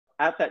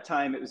at that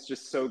time, it was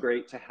just so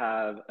great to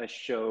have a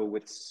show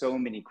with so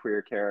many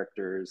queer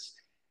characters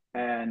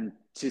and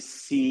to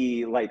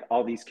see like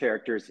all these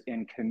characters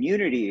in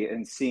community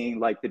and seeing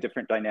like the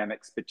different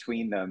dynamics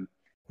between them.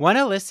 Want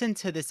to listen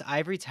to this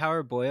Ivory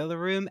Tower Boiler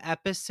Room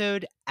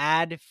episode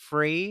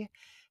ad-free?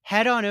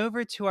 Head on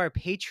over to our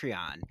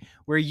Patreon,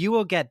 where you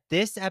will get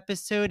this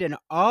episode and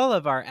all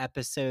of our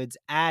episodes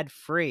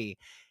ad-free.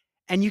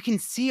 And you can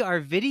see our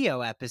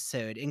video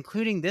episode,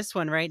 including this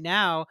one right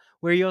now,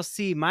 where you'll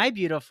see my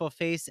beautiful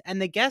face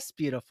and the guest's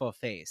beautiful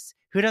face.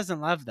 Who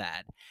doesn't love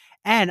that?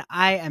 And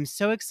I am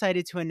so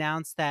excited to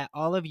announce that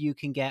all of you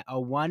can get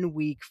a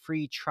 1-week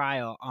free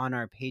trial on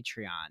our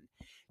Patreon.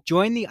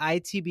 Join the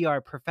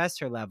ITBR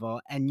professor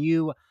level and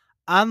you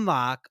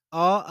unlock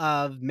all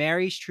of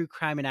Mary's True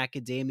Crime and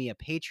Academia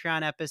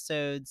Patreon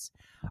episodes,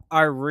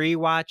 our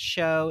rewatch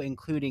show,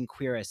 including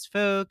Queer as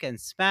Folk and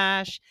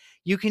Smash.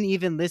 You can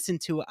even listen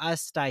to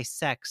us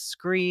dissect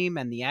Scream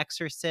and The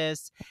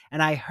Exorcist.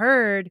 And I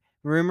heard,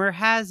 rumor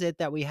has it,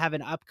 that we have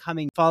an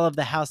upcoming Fall of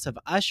the House of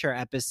Usher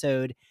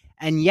episode.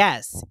 And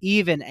yes,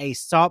 even a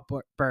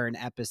Saltburn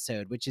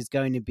episode, which is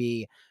going to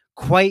be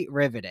quite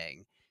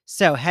riveting.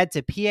 So head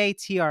to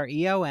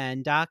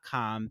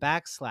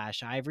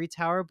patreon.com/Ivory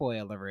Tower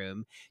Boiler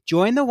Room,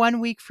 join the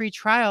 1-week free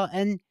trial,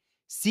 and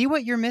see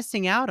what you're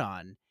missing out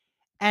on.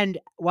 And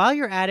while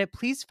you're at it,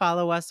 please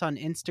follow us on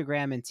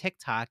Instagram and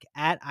TikTok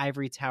at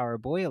Ivory Tower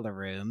Boiler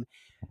Room.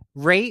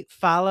 Rate,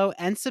 follow,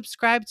 and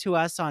subscribe to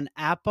us on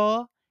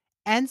Apple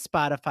and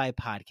Spotify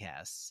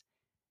podcasts.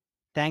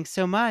 Thanks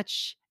so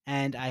much,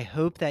 and I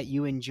hope that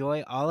you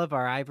enjoy all of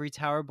our Ivory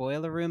Tower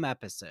Boiler Room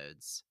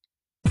episodes.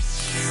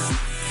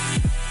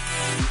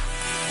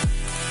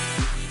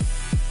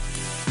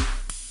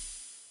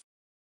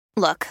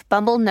 Look,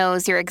 Bumble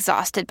knows you're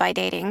exhausted by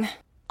dating.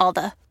 All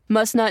the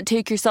must not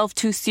take yourself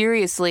too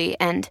seriously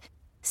and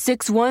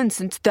 6'1"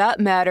 since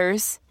that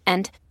matters.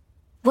 And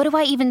what do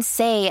I even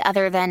say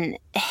other than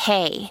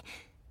hey?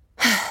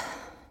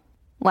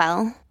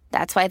 Well,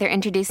 that's why they're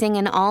introducing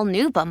an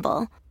all-new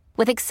Bumble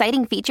with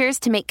exciting features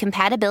to make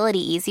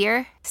compatibility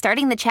easier,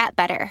 starting the chat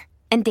better,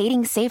 and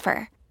dating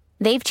safer.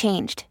 They've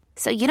changed,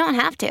 so you don't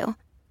have to.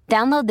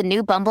 Download the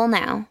new Bumble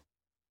now.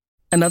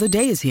 Another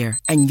day is here,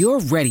 and you're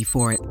ready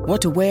for it.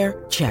 What to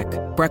wear? Check.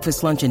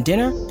 Breakfast, lunch, and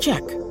dinner?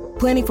 Check.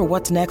 Planning for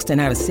what's next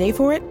and how to save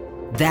for it?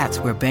 That's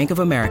where Bank of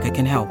America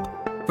can help.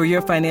 For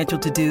your financial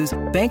to-dos,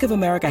 Bank of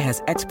America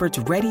has experts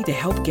ready to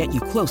help get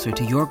you closer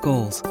to your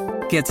goals.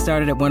 Get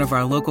started at one of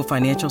our local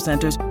financial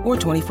centers or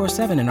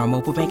 24/7 in our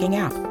mobile banking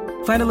app.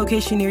 Find a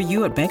location near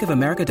you at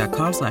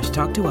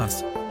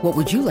bankofamerica.com/talktous. What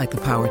would you like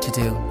the power to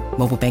do?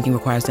 Mobile banking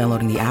requires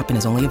downloading the app and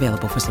is only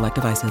available for select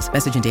devices.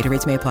 Message and data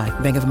rates may apply.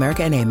 Bank of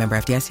America N.A., member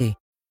FDIC.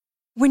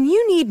 When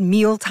you need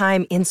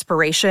mealtime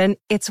inspiration,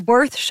 it's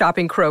worth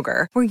shopping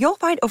Kroger, where you'll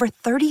find over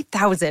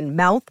 30,000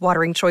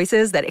 mouth-watering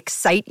choices that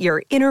excite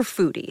your inner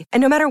foodie. And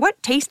no matter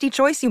what tasty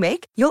choice you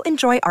make, you'll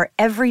enjoy our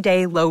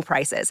everyday low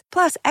prices,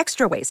 plus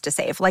extra ways to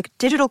save, like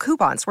digital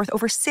coupons worth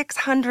over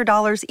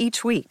 $600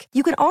 each week.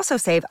 You can also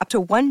save up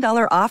to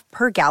 $1 off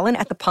per gallon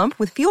at the pump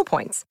with fuel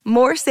points.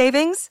 More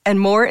savings and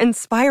more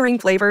inspiring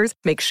flavors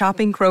make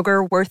shopping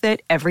Kroger worth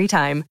it every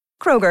time.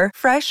 Kroger,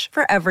 fresh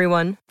for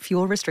everyone.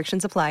 Fuel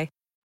restrictions apply.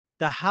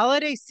 The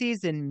holiday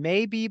season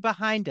may be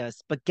behind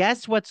us, but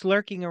guess what's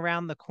lurking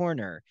around the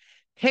corner?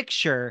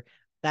 Picture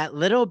that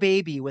little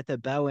baby with a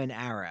bow and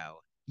arrow.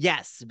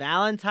 Yes,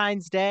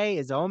 Valentine's Day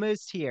is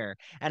almost here,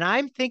 and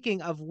I'm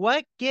thinking of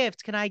what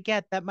gift can I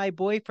get that my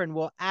boyfriend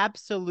will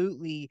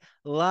absolutely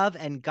love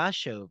and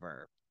gush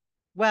over.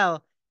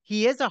 Well,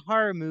 he is a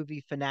horror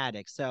movie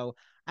fanatic, so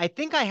I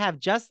think I have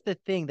just the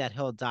thing that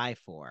he'll die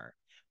for.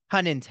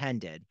 Pun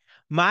intended.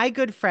 My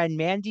good friend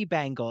Mandy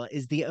Bangle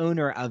is the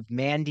owner of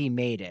Mandy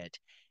Made It,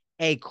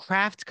 a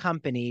craft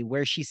company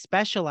where she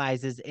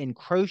specializes in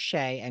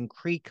crochet and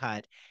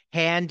pre-cut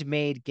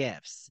handmade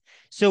gifts.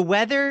 So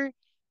whether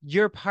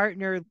your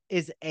partner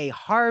is a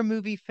horror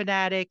movie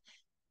fanatic,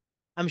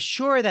 I'm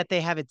sure that they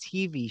have a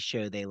TV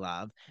show they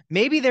love.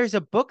 Maybe there's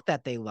a book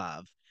that they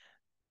love,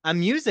 a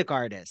music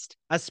artist,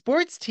 a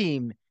sports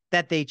team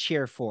that they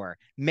cheer for.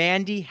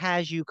 Mandy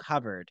has you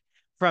covered.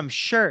 From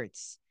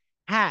shirts,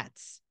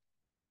 hats,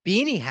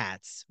 beanie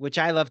hats, which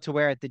I love to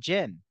wear at the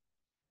gym,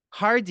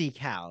 car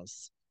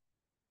decals,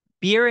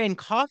 beer and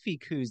coffee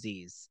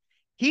koozies,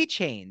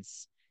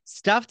 keychains,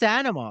 stuffed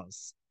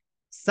animals,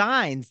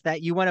 signs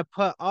that you want to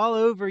put all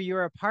over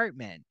your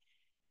apartment.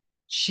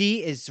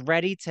 She is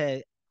ready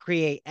to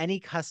create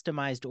any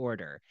customized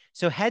order.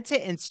 So head to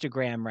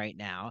Instagram right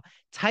now,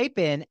 type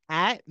in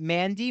at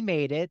Mandy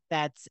Made It,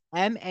 that's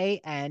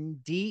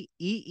MANDEE,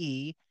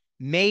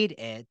 made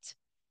it,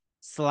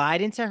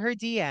 slide into her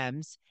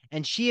DMs,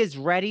 and she is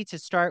ready to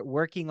start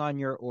working on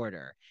your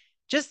order.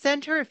 Just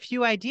send her a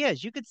few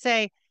ideas. You could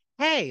say,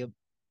 hey,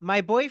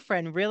 my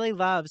boyfriend really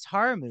loves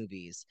horror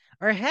movies.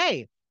 Or,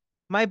 hey,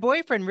 my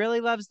boyfriend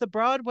really loves the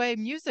Broadway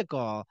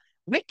musical,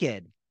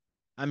 Wicked.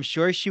 I'm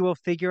sure she will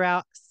figure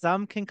out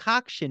some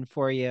concoction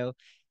for you.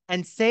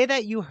 and say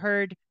that you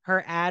heard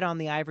her ad on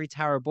the Ivory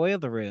Tower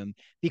Boiler Room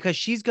because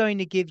she's going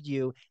to give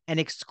you an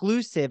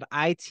exclusive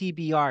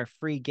ITBR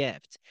free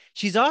gift.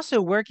 She's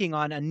also working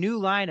on a new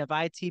line of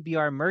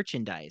ITBR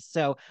merchandise,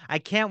 so I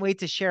can't wait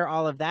to share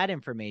all of that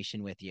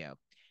information with you.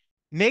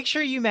 Make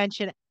sure you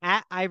mention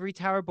at Ivory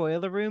Tower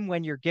Boiler Room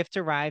when your gift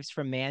arrives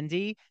from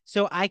Mandy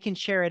so I can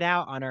share it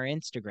out on our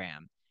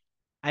Instagram.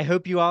 I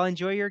hope you all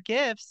enjoy your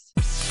gifts.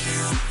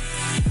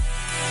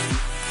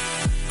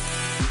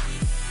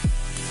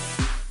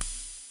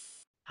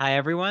 Hi,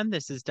 everyone.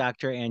 This is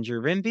Dr.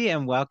 Andrew Rimby,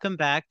 and welcome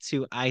back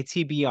to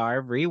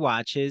ITBR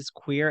Rewatches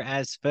Queer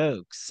as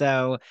Folk.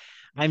 So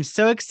I'm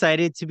so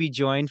excited to be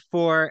joined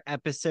for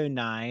episode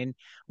 9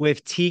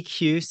 with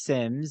TQ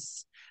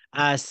Sims.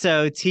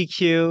 So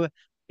TQ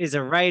is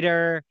a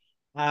writer,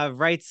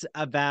 writes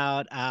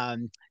about,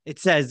 it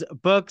says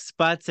books,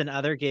 butts, and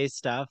other gay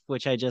stuff,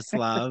 which I just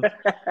love.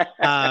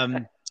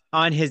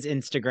 On his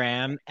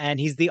Instagram, and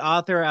he's the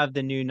author of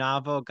the new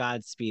novel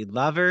Godspeed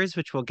Lovers,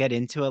 which we'll get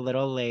into a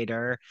little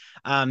later.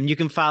 You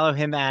can follow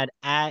him at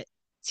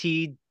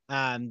t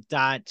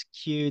dot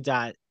q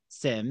dot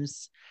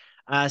sims.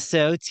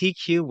 So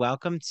TQ,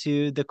 welcome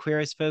to the Queer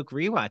as Folk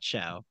Rewatch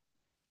Show.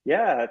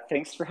 Yeah,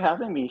 thanks for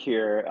having me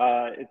here.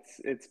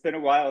 It's been a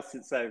while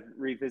since I've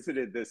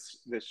revisited this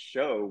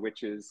show,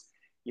 which is,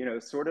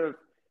 sort of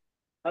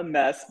a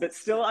mess, but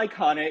still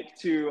iconic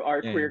to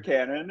our Yeah. queer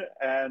canon.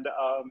 And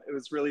it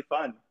was really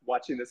fun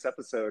watching this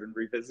episode and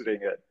revisiting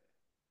it.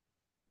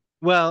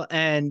 Well,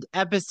 and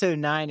episode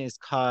 9 is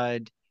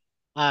called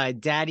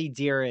Daddy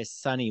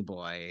Dearest Sonny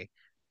Boy.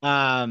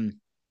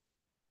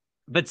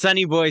 But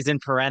Sonny Boy's in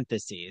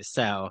parentheses.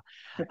 So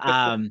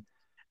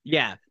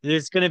yeah,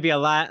 there's gonna be a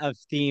lot of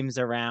themes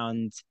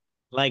around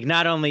like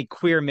not only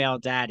queer male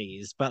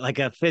daddies, but like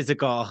a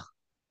physical,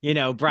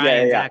 Yeah,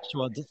 Brian's yeah,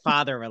 actual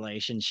father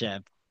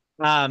relationship.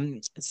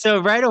 So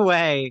right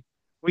away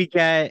we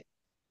get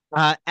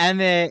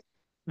Emmett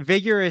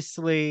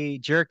vigorously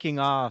jerking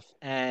off,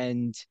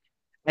 and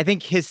I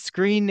think his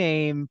screen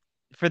name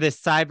for this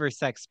cyber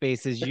sex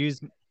space is use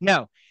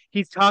no,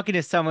 he's talking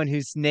to someone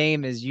whose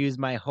name is use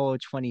my whole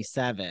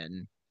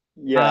 27.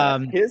 yeah.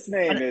 His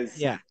And name is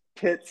yeah,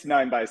 Pitts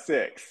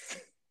 9x6,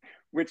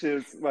 which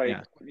is like,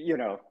 yeah.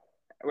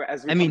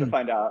 as we I come to mean,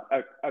 find out,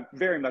 a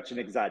very much an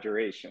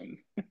exaggeration.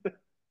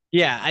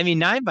 yeah, I mean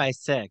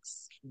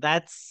 9x6.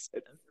 That's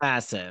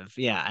massive.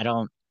 Yeah, I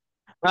don't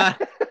uh,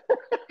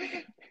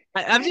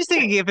 I'm just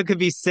thinking if it could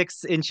be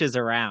 6 inches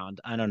around.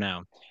 I don't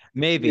know.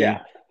 Maybe.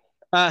 Yeah.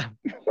 Uh,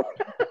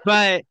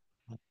 but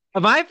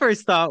my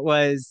first thought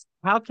was,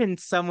 how can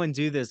someone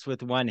do this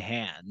with one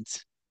hand?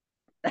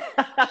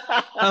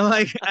 I'm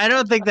like, I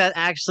don't think that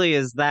actually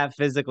is that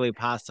physically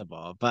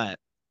possible, but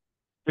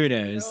who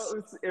knows?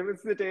 It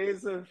was the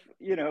days of,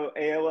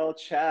 AOL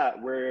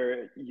chat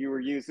where you were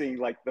using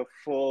like the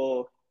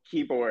full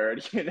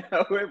keyboard,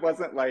 it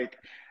wasn't like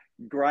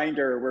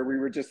Grinder where we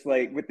were just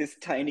like with this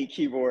tiny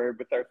keyboard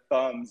with our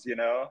thumbs,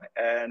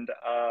 and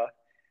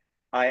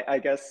I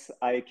guess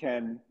I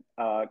can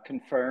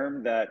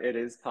confirm that it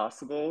is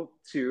possible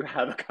to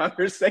have a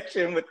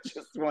conversation with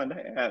just one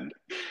hand.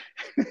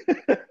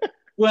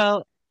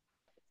 Well,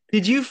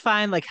 did you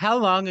find like how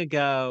long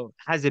ago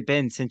has it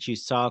been since you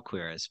saw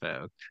Queer as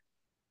Folk?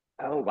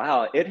 Oh,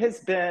 wow. It has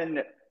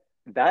been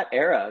that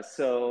era.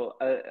 So,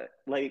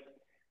 like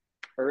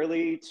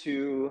early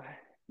to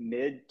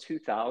mid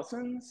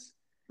 2000s.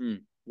 Hmm.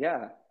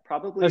 Yeah, Oh,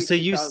 probably so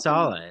you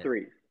saw it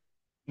 2003.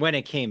 when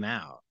it came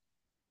out.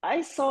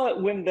 I saw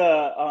it when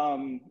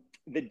the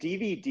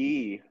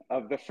DVD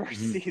of the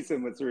first Mhm.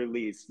 season was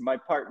released. My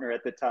partner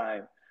at the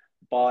time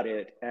bought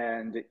it,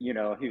 and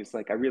he was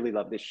like, "I really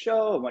love this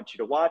show. I want you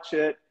to watch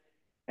it."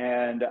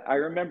 And I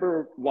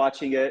remember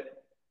watching it,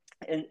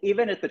 and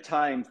even at the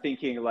time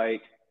thinking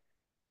like,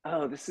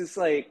 "Oh, this is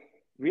like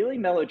really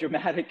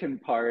melodramatic in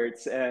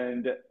parts,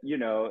 and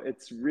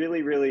it's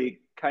really, really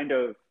kind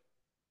of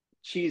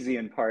cheesy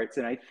in parts."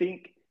 And I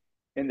think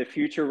in the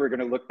future we're going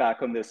to look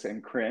back on this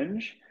and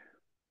cringe.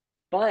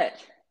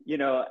 But, you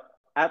know,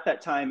 at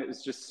that time, it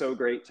was just so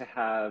great to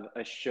have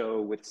a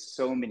show with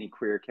so many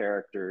queer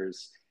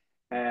characters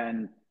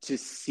and to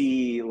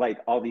see like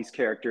all these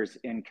characters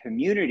in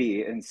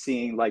community and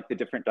seeing like the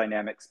different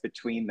dynamics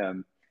between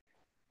them.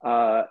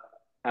 Uh,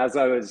 as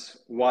I was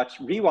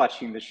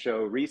rewatching the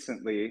show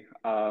recently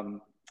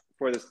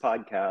for this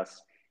podcast,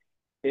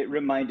 it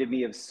reminded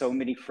me of so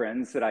many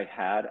friends that I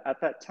had at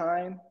that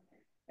time.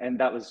 And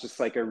that was just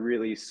like a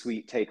really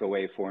sweet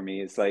takeaway for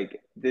me. It's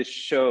like this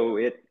show,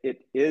 it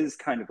is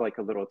kind of like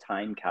a little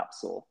time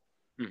capsule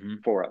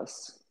Mhm. for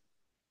us.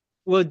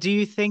 Well, do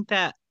you think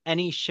that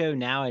any show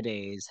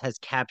nowadays has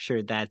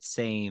captured that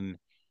same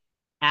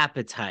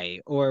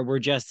appetite, or we're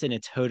just in a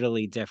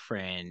totally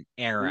different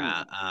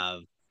era Ooh.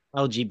 of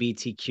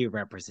LGBTQ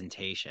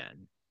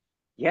representation?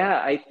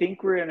 Yeah, I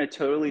think we're in a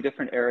totally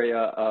different area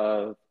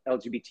of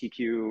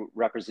LGBTQ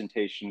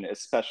representation,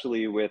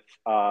 especially with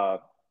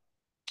the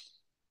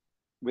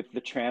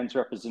trans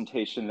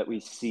representation that we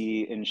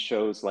see in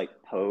shows like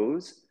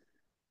Pose.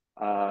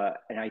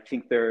 And I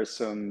think there are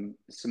some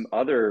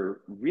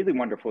other really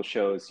wonderful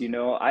shows.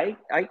 I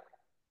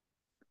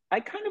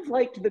kind of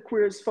liked the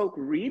Queer as Folk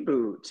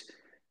reboot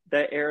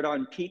that aired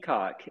on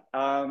Peacock,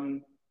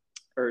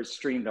 or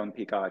streamed on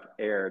Peacock.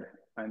 Aired.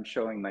 I'm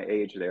showing my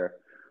age there,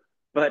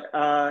 but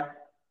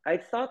I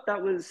thought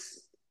that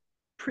was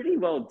pretty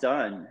well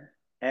done.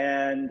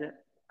 And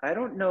I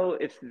don't know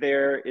if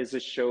there is a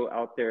show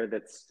out there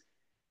that's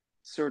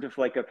sort of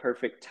like a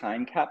perfect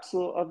time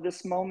capsule of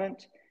this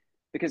moment,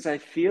 because I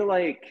feel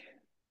like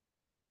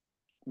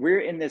we're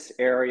in this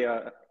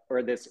area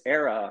or this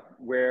era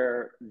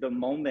where the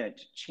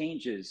moment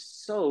changes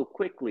so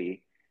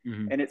quickly,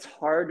 Mhm. and it's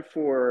hard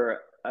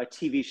for a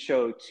TV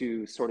show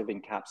to sort of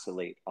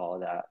encapsulate all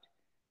of that.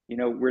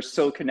 We're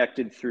so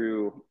connected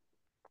through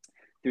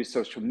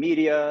social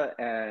media,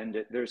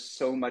 and there's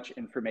so much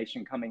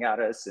information coming at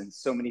us, and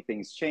so many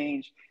things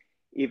change.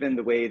 Even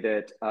the way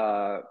that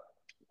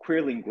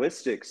queer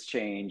linguistics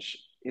change,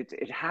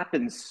 it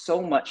happens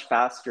so much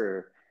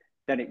faster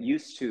than it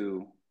used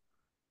to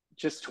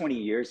just 20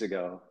 years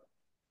ago.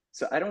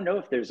 So I don't know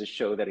if there's a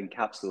show that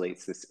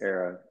encapsulates this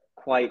era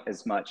quite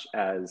as much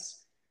as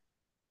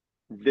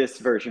this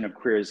version of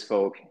Queer as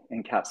Folk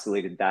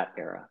encapsulated that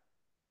era.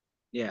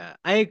 Yeah,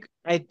 I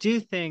do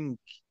think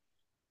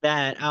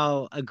that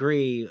I'll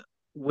agree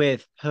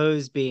with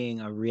Pose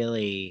being a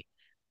really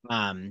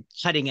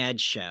cutting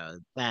edge show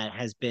that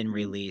has been Mhm.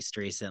 released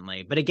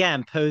recently. But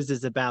again, Pose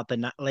is about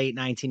the late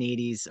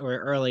 1980s or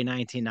early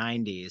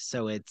 1990s,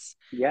 so it's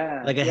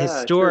Yeah, like a yeah, true.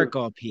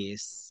 historical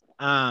piece.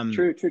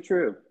 True, true,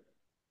 true.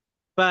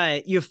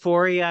 But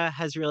Euphoria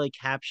has really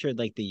captured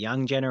like the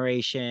young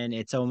generation.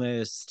 It's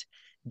almost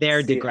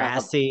their See,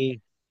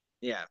 Degrassi.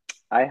 Yeah.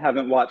 I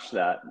haven't watched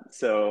that.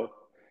 So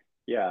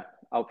yeah,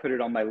 I'll put it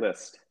on my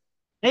list.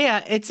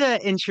 Yeah, it's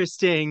an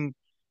interesting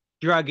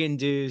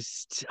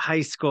drug-induced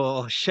high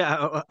school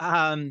show.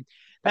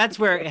 That's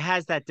where it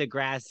has that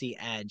Degrassi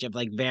edge of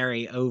like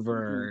very Hmm.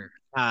 over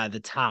the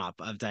top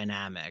of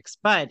dynamics.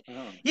 But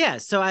Oh. yeah,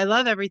 so I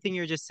love everything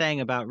you're just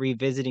saying about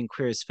revisiting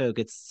Queer as Folk.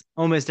 It's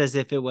almost as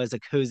if it was a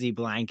cozy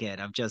blanket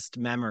of just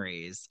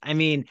memories. I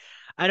mean,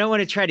 I don't want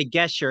to try to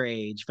guess your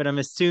age, but I'm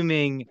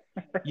assuming,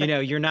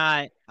 you're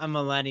not a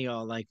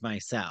millennial like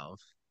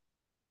myself.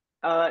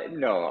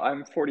 No,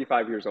 I'm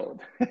 45 years old.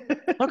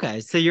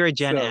 Okay, so you're a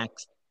Gen So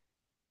X.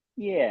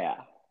 yeah,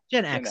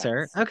 Gen Gen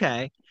Xer. X.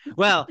 Okay.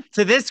 Well,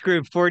 to this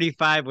group,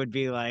 45 would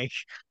be like,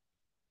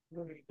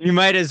 you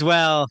might as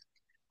well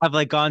have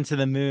like gone to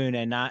the moon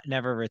and not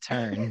never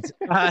returned.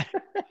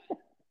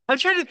 I'm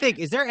trying to think,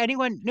 is there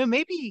anyone? No,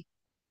 maybe.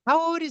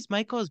 How old is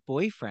Michael's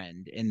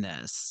boyfriend in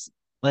this?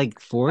 Like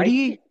I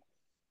 40? think,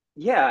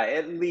 yeah,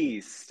 at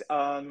least.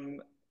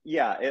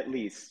 Yeah, at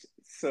least.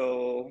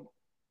 So,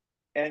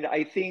 and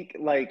I think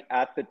like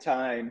at the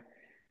time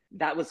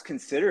that was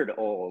considered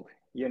old,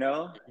 you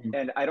know?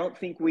 And I don't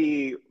think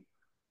we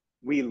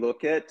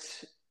look at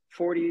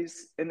 40s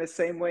in the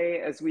same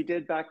way as we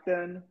did back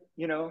then.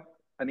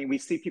 I mean, we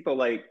see people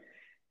like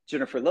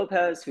Jennifer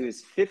Lopez,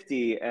 who's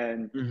 50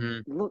 and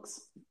Mm-hmm.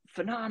 looks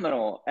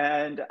phenomenal.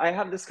 And I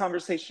have this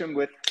conversation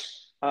with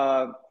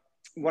uh,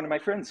 one of my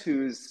friends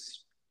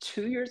who's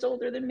 2 years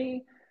older than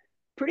me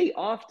pretty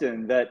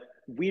often, that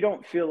we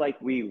don't feel like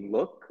we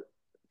look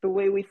the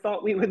way we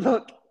thought we would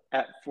look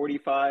at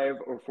 45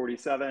 or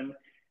 47.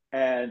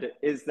 And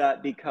is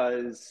that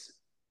because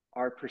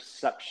our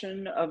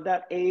perception of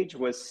that age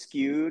was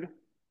skewed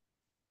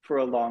for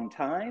a long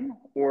time?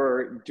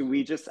 Or do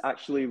we just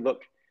actually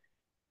look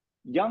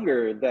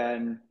younger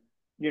than,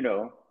 you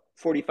know,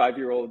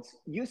 45-year-olds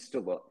used to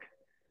look?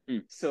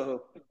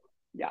 So,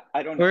 yeah,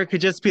 I don't Or know. it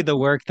could just be the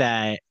work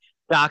that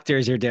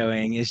doctors are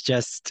doing is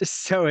just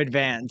so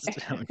advanced.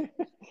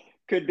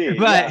 Could be. Yeah.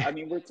 But I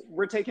mean,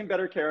 we're taking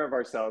better care of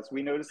ourselves.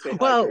 We know to stay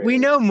well, we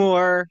hydrated. know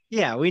more.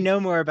 Yeah, we know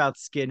more about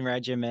skin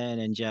regimen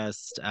and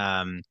just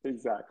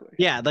Exactly.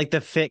 yeah, like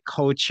the fit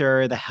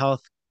culture, the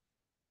health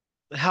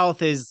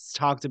is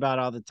talked about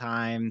all the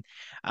time.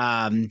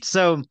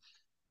 So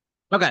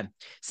okay.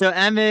 So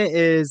Emmett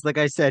is, like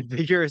I said,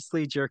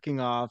 vigorously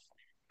jerking off.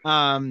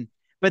 Um,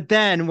 but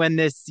then when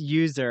this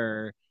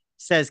user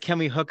says, "Can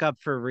we hook up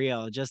for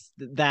real?" Just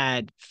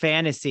that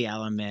fantasy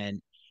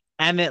element,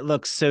 Emmett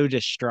looks so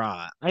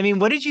distraught. I mean,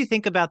 what did you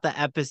think about the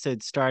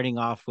episode starting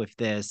off with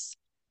this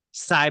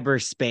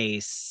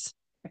cyberspace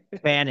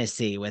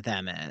fantasy with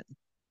Emmett?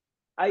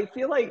 I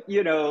feel like,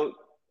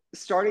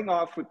 starting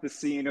off with the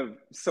scene of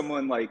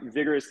someone like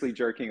vigorously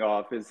jerking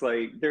off is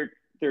like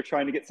they're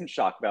trying to get some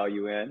shock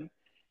value in.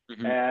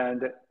 Mhm.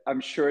 And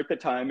I'm sure at the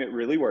time it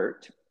really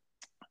worked.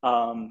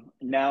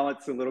 Now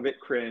it's a little bit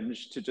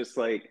cringe to just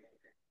like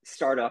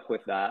start up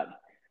with that.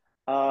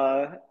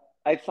 Uh,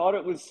 I thought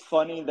it was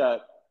funny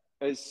that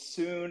as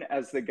soon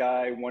as the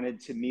guy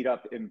wanted to meet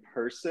up in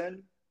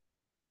person,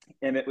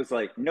 and it was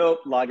like, nope,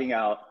 logging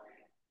out,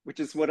 which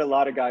is what a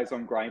lot of guys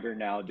on Grindr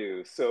now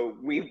do. So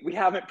we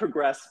haven't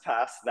progressed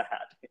past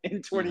that.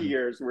 In 20 Mhm.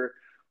 years,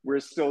 we're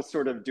still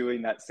sort of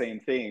doing that same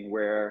thing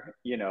where,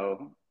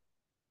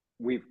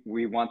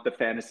 we want the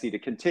fantasy to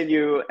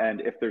continue,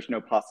 and if there's no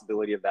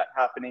possibility of that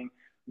happening,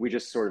 we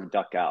just sort of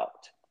duck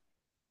out.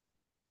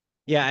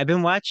 Yeah, I've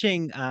been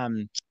watching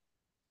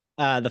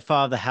The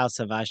Fall of the House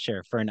of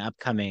Usher for an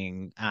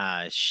upcoming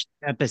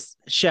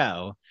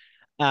show.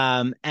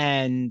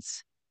 And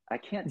I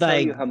can't tell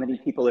like you how many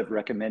people have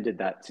recommended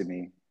that to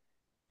me.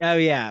 oh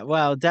yeah,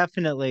 well,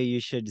 definitely you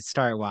should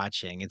start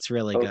watching. It's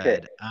really Okay,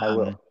 good. I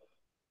will.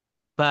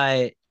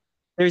 But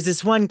there's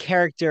this one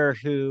character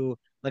who,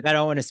 like, I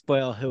don't want to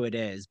spoil who it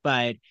is,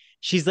 but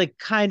she's like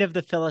kind of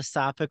the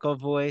philosophical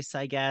voice,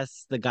 I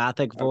guess, the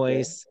gothic Okay.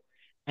 voice.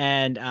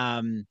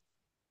 And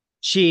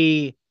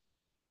she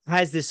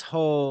has this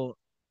whole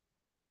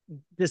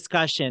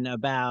discussion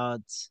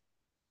about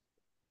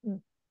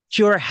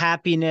pure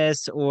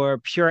happiness or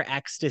pure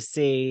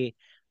ecstasy.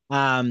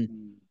 Um,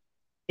 Mm.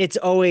 it's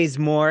always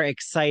more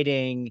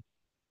exciting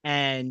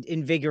and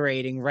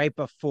invigorating right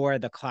before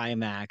the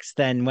climax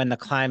than when the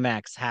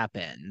climax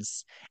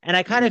happens. And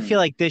I kind of feel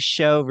Mm. like this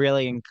show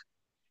really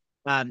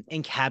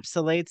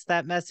encapsulates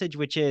that message,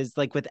 which is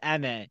like with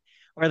Emmett,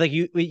 or like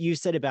you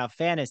said about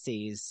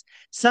fantasies.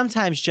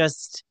 Sometimes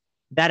just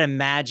that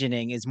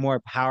imagining is more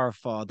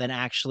powerful than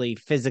actually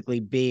physically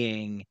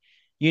being,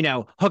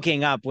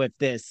 hooking up with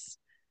this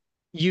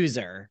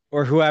user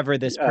or whoever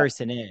this Yeah.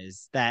 person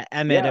is that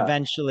Emmett Yeah.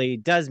 eventually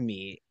does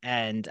meet.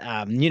 And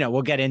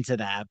we'll get into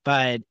that.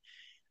 But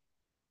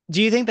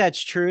do you think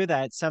that's true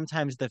that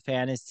sometimes the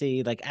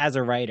fantasy, like as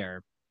a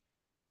writer,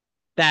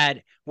 that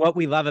what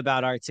we love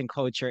about arts and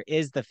culture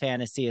is the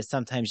fantasy is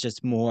sometimes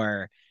just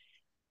more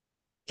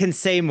can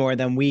say more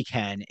than we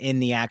can in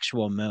the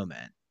actual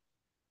moment?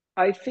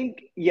 I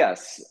think,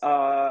 yes.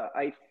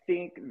 I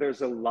think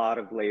there's a lot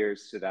of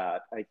layers to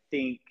that. I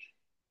think,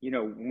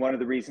 one of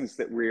the reasons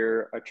that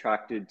we're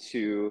attracted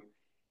to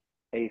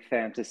a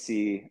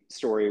fantasy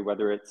story,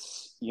 whether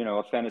it's,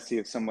 a fantasy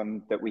of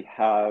someone that we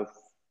have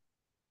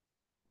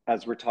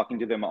as we're talking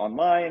to them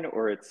online,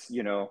 or it's,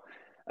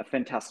 a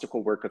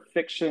fantastical work of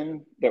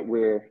fiction that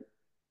we're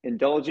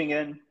indulging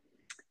in.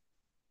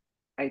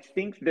 I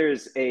think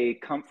there's a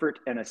comfort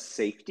and a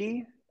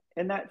safety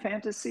in that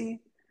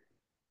fantasy.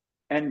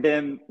 And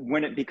then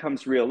when it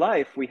becomes real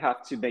life, we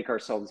have to make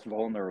ourselves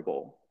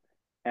vulnerable.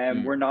 And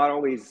Mm. we're not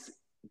always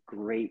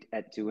great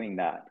at doing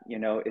that.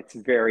 It's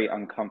very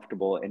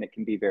uncomfortable and it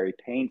can be very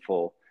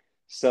painful.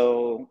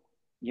 So,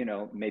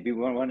 maybe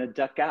we want to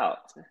duck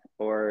out,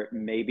 or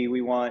maybe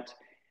we want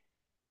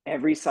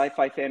every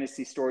sci-fi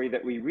fantasy story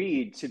that we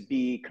read to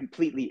be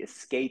completely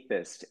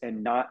escapist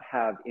and not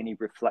have any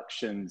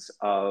reflections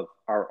of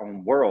our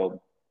own world.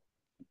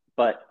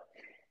 But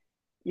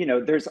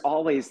there's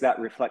always that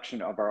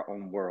reflection of our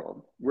own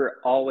world. We're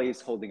always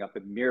holding up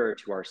a mirror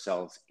to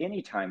ourselves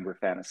anytime we're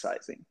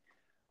fantasizing.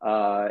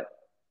 Uh,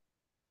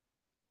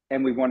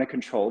 and we want to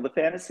control the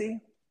fantasy,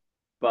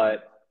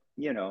 but,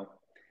 you know,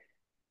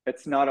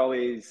 it's not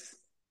always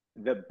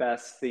the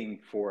best thing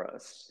for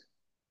us.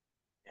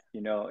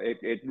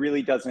 It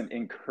really doesn't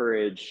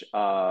encourage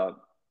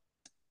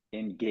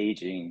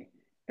engaging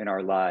in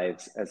our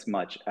lives as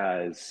much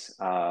as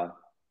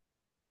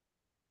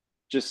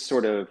just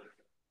sort of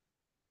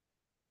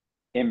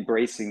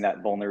embracing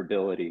that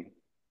vulnerability.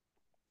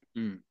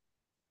 Mm.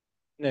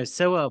 No,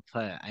 so well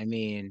put. I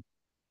mean,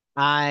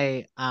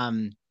 I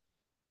am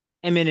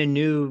in a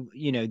new,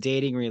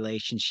 dating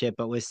relationship,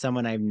 but with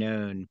someone I've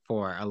known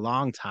for a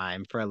long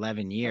time, for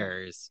 11 Oh,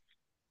 years.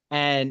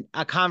 And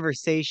a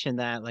conversation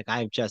that like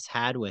I've just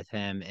had with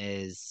him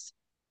is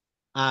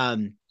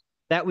um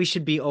that we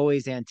should be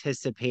always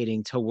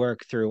anticipating to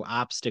work through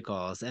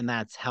obstacles, and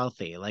that's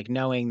healthy, like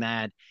knowing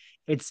that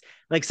it's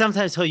like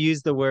sometimes he'll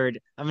use the word,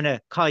 I'm going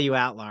to call you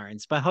out,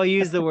 Lawrence, but he'll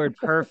use the word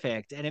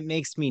perfect, and it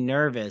makes me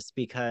nervous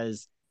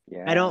because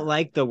I don't yeah,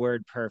 like the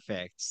word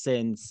perfect,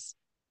 since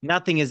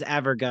nothing is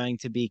ever going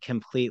to be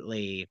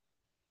completely,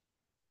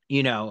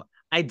 you know,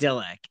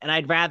 idyllic. And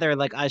I'd rather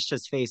like us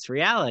just face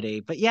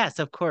reality. But yes,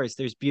 of course,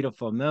 there's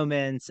beautiful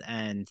moments,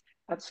 and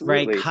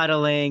right, absolutely.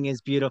 cuddling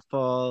is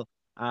beautiful.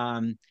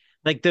 Um,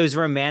 like those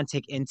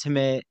romantic,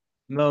 intimate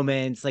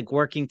moments, like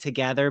working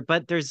together,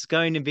 but there's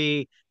going to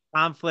be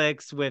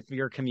conflicts with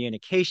your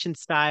communication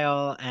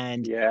style.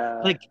 And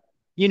Yeah. like,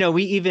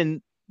 we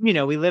even, we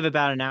live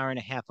about an hour and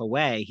a half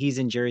away. He's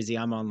in Jersey,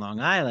 I'm on Long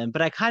Island,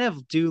 but I kind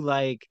of do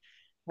like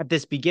at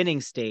this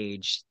beginning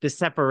stage, the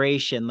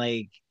separation,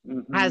 like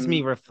has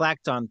me Hmm.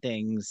 reflect on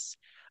things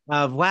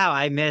of, wow,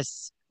 I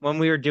miss when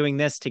we were doing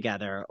this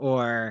together,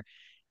 or,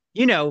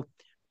 you know,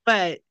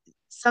 but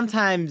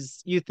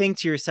sometimes you think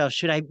to yourself,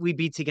 should we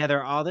be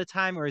together all the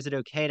time, or is it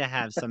okay to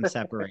have some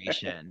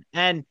separation?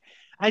 And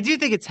I do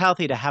think it's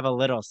healthy to have a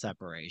little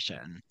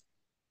separation.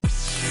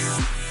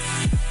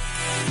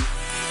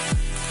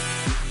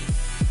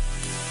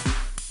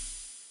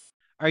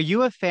 Are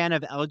you a fan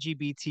of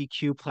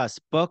LGBTQ plus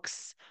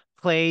books,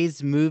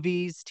 plays,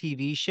 movies,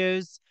 TV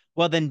shows?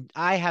 Well, then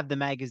I have the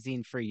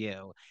magazine for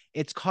you.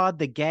 It's called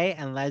The Gay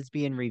and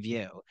Lesbian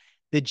Review.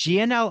 The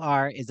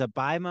GNLR is a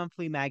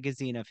bi-monthly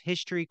magazine of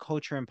history,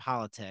 culture, and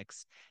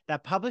politics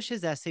that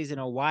publishes essays in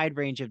a wide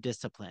range of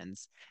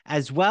disciplines,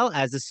 as well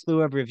as a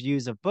slew of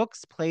reviews of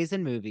books, plays,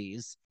 and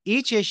movies.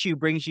 Each issue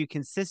brings you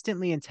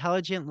consistently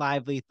intelligent,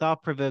 lively,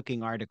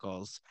 thought-provoking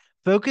articles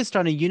focused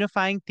on a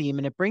unifying theme,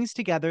 and it brings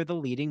together the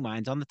leading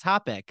minds on the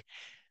topic.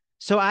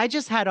 So I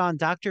just had on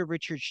Dr.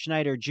 Richard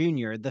Schneider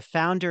Jr., the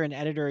founder and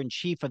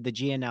editor-in-chief of the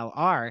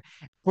GNLR.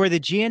 For the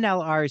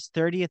GNLR's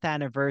 30th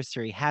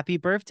anniversary, happy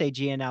birthday,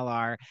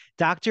 GNLR,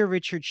 Dr.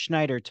 Richard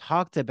Schneider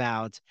talked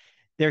about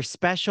their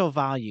special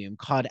volume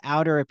called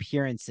Outer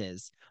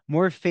Appearances,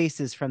 More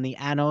Faces from the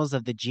Annals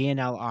of the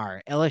GNLR,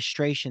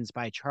 illustrations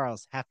by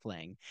Charles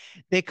Heffling.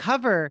 They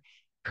cover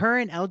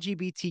current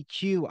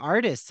LGBTQ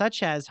artists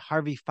such as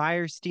Harvey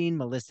Fierstein,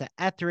 Melissa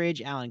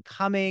Etheridge, Alan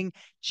Cumming,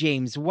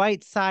 James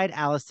Whiteside,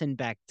 Alison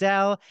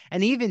Bechdel,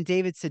 and even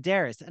David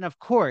Sedaris, and of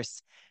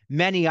course,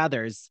 many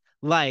others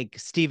like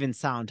Stephen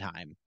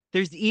Sondheim.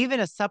 There's even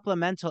a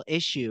supplemental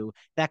issue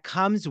that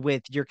comes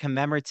with your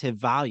commemorative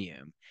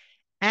volume.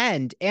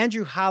 And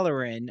Andrew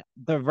Holleran,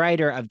 the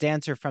writer of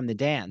Dancer from the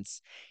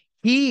Dance,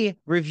 he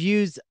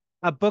reviews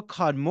a book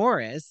called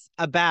Morris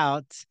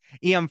about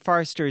E.M.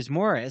 Forster's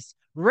Morris,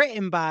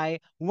 written by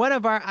one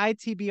of our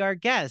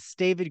ITBR guests,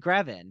 David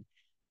Grevin.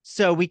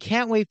 So we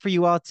can't wait for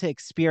you all to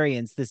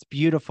experience this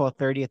beautiful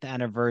 30th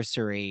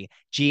anniversary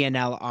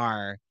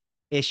GNLR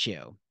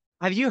issue.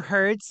 Have you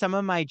heard some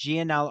of my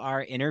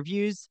GNLR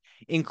interviews,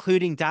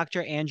 including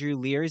Dr. Andrew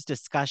Lear's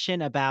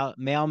discussion about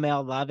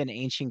male-male love in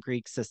ancient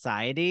Greek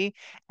society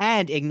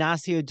and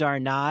Ignacio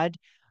Darnad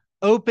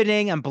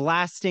opening and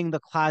blasting the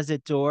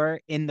closet door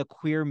in the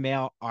queer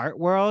male art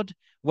world?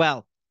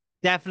 Well,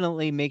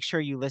 definitely make sure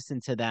you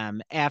listen to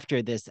them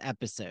after this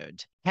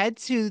episode. Head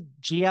to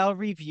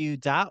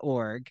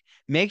glreview.org.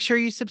 Make sure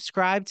you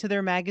subscribe to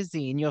their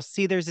magazine. You'll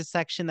see there's a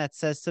section that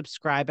says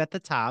subscribe at the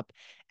top.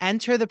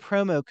 Enter the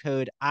promo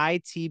code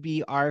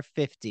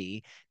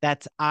ITBR50.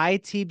 That's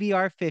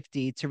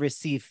ITBR50 to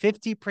receive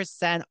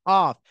 50%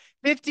 off.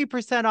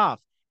 50% off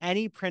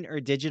any print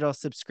or digital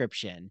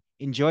subscription.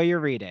 Enjoy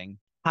your reading.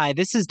 Hi,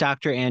 this is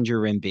Dr. Andrew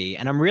Rimby,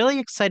 and I'm really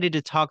excited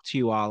to talk to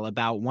you all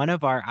about one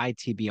of our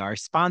ITBR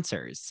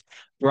sponsors,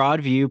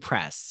 Broadview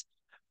Press.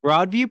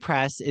 Broadview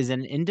Press is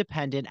an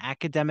independent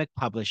academic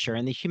publisher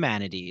in the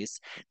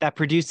humanities that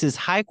produces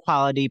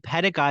high-quality,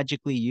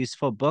 pedagogically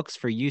useful books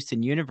for use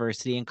in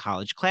university and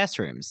college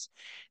classrooms.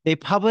 They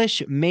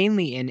publish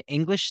mainly in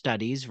English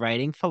studies,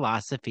 writing,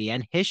 philosophy,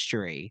 and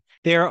history.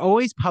 They are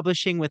always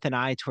publishing with an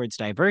eye towards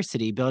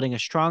diversity, building a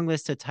strong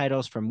list of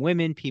titles from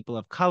women, people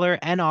of color,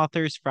 and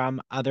authors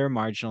from other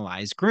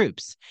marginalized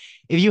groups.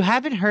 If you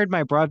haven't heard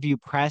my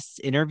Broadview Press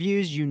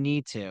interviews, you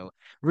need to.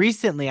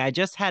 Recently, I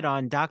just had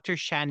on Dr.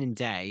 Shannon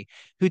Day,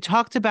 who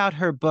talked about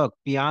her book,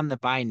 Beyond the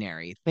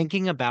Binary,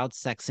 Thinking About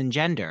Sex and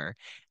Gender.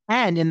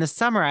 And in the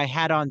summer, I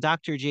had on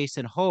Dr.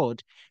 Jason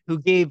Holt, who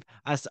gave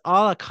us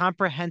all a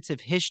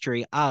comprehensive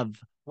history of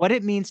what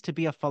it means to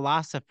be a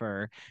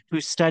philosopher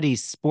who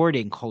studies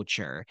sporting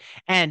culture.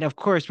 And of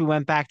course, we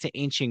went back to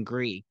ancient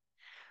Greek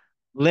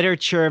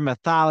literature,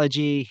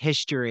 mythology,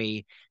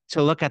 history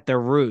to look at the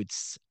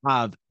roots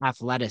of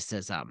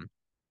athleticism.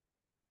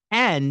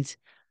 And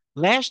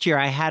last year,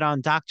 I had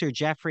on Dr.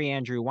 Jeffrey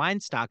Andrew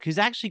Weinstock, who's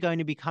actually going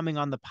to be coming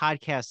on the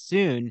podcast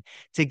soon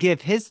to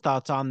give his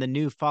thoughts on the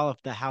new Fall of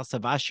the House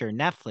of Usher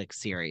Netflix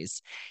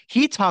series.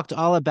 He talked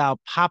all about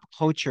pop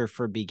culture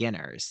for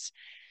beginners.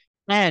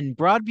 And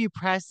Broadview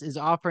Press is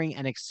offering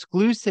an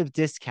exclusive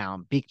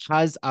discount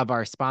because of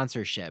our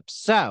sponsorship.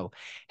 So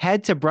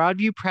head to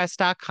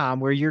broadviewpress.com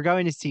where you're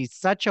going to see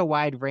such a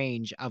wide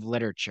range of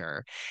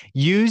literature.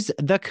 Use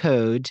the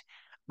code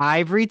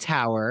Ivory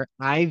Tower,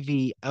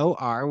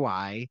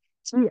 IVORYTOWER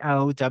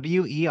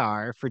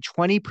for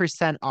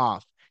 20%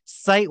 off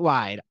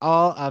site-wide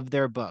all of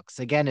their books.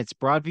 Again, it's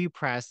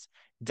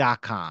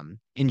broadviewpress.com.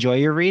 Enjoy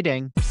your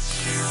reading.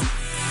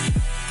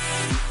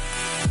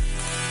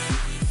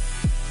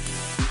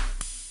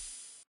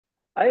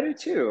 I do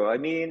too. I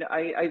mean,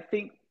 I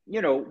think,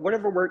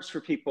 whatever works for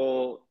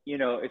people,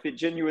 if it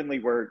genuinely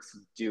works,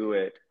 do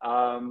it.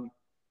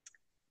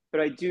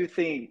 But I do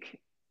think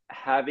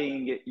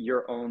having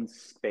your own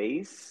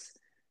space,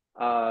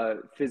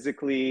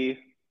 physically,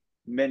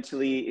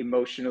 mentally,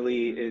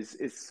 emotionally,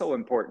 is so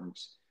important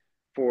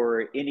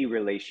for any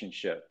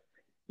relationship.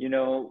 You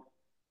know,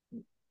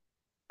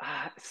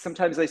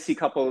 Sometimes I see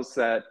couples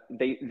that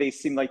they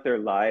seem like their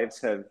lives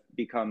have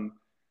become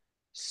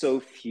so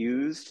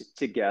fused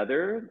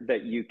together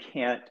that you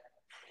can't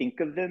think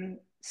of them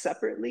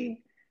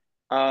separately.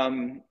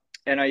 And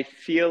I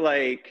feel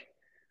like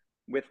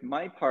with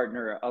my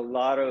partner, a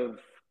lot of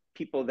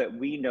people that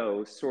we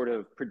know sort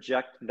of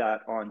project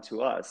that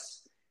onto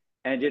us.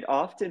 And it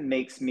often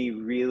makes me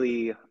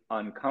really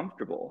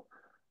uncomfortable.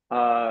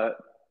 Uh,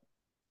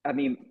 I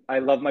mean, I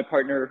love my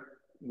partner.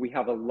 We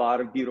have a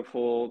lot of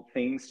beautiful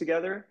things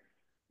together.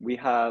 We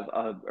have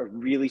a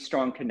really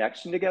strong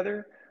connection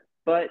together,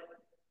 but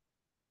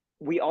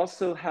we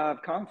also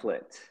have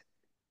conflict.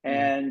 Mm.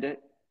 And,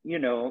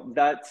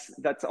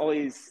 that's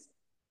always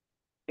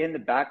in the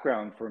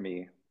background for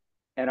me,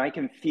 and I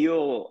can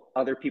feel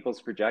other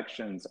people's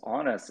projections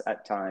on us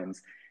at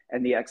times,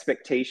 and the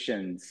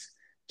expectations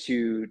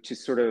to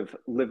sort of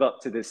live up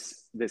to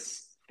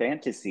this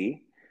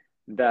fantasy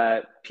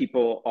that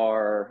people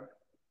are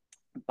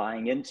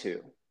buying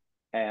into,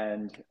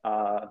 and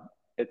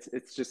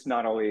it's just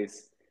not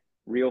always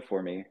real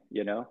for me,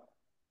 you know.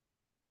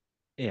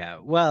 Yeah,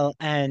 well,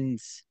 and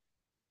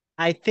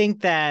I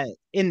think that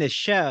in the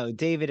show,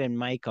 David and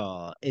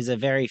Michael is a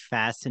very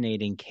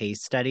fascinating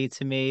case study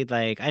to me.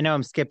 Like, I know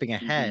I'm skipping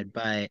Mm-hmm. ahead,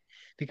 but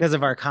because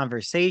of our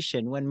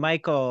conversation, when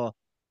Michael,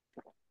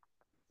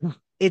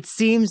 it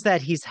seems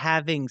that he's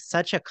having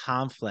such a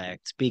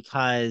conflict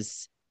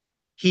because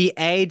he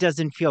A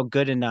doesn't feel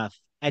good enough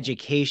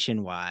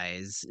education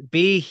wise.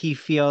 B, he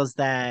feels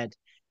that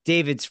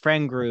David's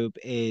friend group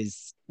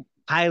is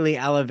highly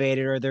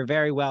elevated or they're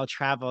very well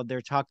traveled.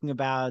 They're talking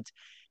about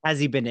has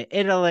he been to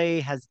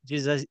Italy?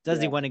 Does he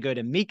Yeah. want to go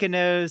to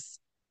Mykonos?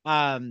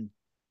 Um,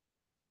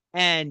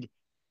 and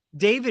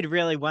David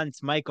really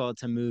wants Michael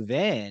to move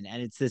in,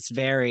 and it's this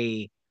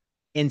very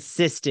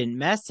insistent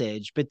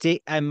message. But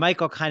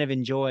Michael kind of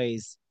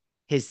enjoys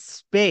his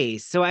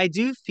space, so I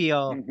do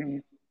feel Mm-hmm.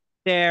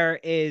 there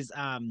is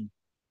a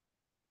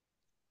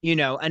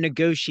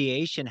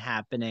negotiation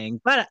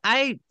happening. But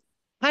I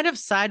kind of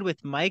side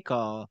with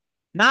Michael,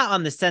 not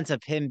on the sense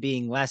of him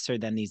being lesser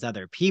than these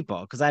other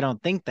people, because I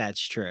don't think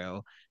that's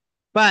true.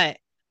 But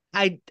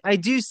I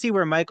do see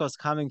where Michael's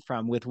coming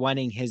from with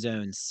wanting his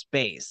own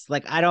space.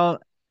 Like I don't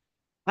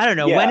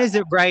know, when Yeah. is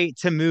it right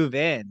to move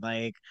in?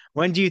 Like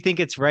when do you think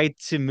it's right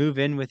to move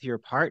in with your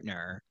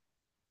partner?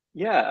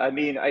 Yeah, I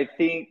mean, I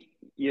think,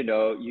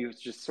 you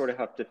just sort of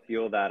have to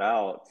feel that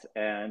out.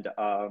 And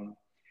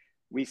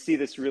we see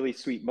this really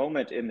sweet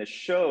moment in the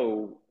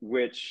show,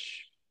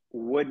 which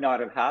would not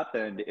have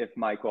happened if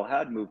Michael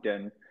had moved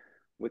in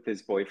with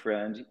his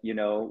boyfriend,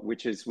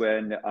 which is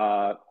when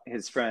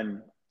his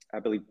friend, I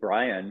believe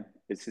Brian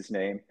is his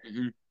name,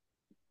 Mhm,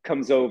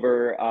 comes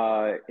over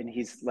and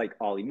he's like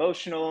all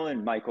emotional,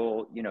 and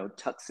Michael,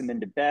 tucks him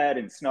into bed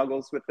and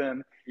snuggles with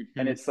him.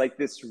 And mhm. it's like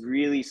this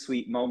really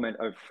sweet moment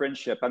of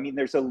friendship. I mean,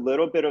 there's a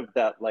little bit of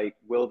that, like,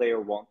 will they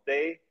or won't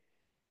they,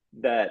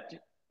 that,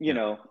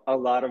 Yeah. a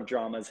lot of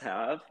dramas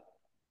have,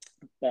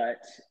 but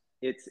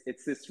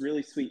it's this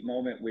really sweet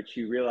moment which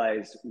you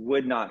realize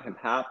would not have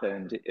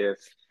happened if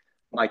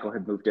Michael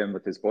had moved in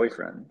with his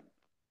boyfriend.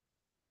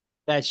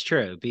 That's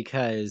true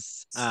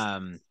because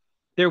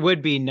there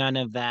would be none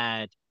of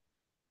that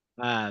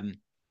um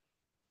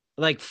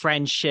like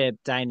friendship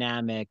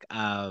dynamic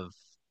of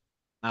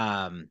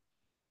um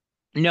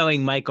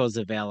knowing Michael's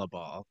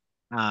available.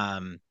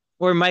 Um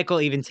or Michael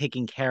even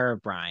taking care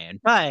of Brian.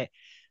 But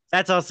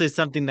that's also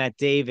something that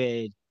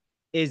David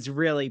is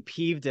really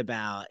peeved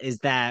about is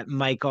that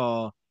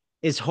Michael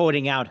is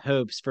holding out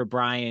hopes for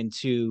Brian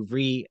to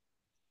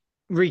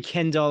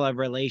rekindle a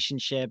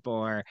relationship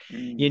or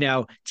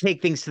Mm,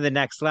 take things to the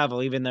next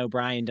level even though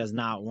Brian does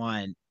not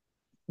want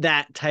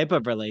that type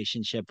of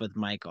relationship with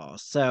Michael.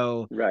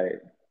 So right.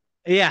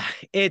 yeah,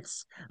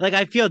 it's like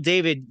I feel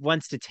David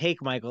wants to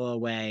take Michael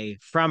away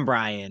from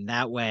Brian.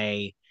 That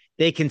way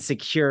they can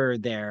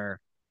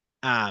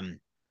um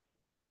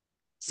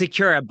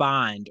secure a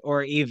bond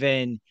or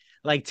even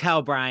like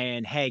tell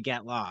Brian, hey,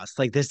 get lost.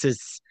 Like this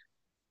is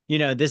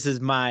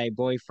my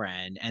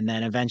boyfriend. And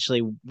then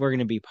eventually we're going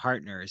to be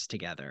partners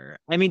together.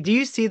 I mean, do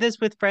you see this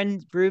with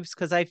friend groups?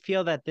 Because I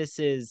feel that this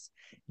is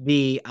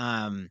the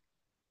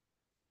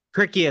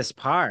trickiest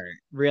part,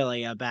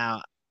 really,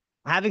 about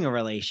having a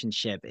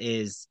relationship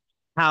is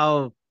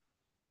how,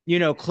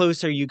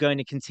 close are you going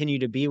to continue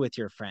to be with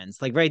your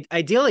friends? Like, right,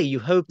 ideally, you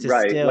hope to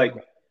Right. Like, still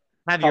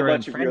have how your own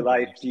much of your friend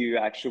life do groups. you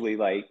actually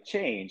like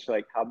change?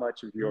 Like, how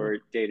much of Mhm. your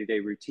day-to-day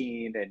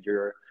routine and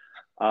your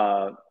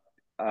uh,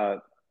 uh,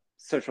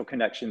 social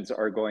connections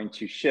are going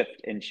to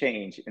shift and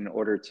change in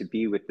order to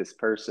be with this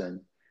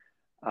person?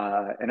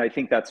 And I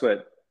think that's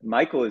what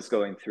Michael is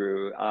going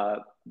through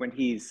when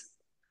he's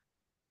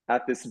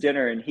at this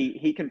dinner, and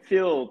he can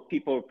feel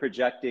people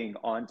projecting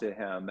onto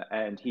him,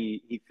 and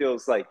he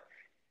feels like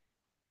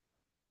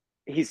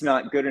he's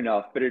not good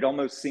enough. But it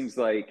almost seems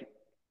like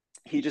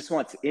he just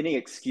wants any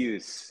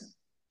excuse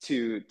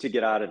to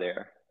get out of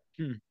there,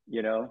 Hmm.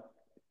 you know,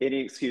 any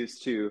excuse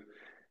to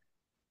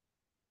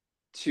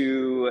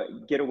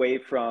get away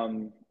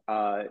from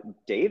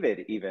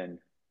David even,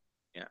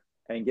 Yeah.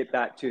 and get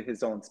back to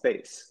his own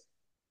space.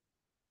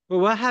 Well,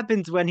 what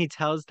happens when he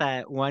tells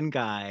that one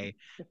guy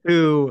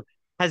who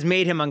has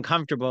made him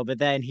uncomfortable, but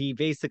then he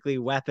basically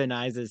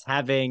weaponizes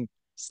having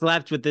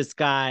slept with this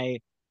guy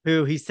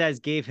who he says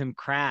gave him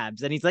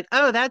crabs, and he's like,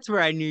 "Oh, that's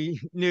where I knew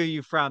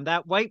you from,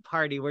 that white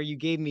party where you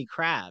gave me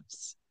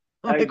crabs."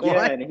 I'm like,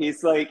 what? Again,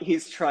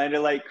 he's trying to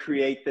like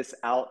create this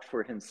out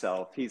for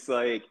himself. He's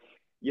like,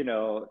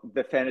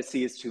 the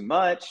fantasy is too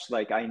much,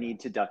 like I need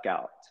to duck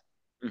out.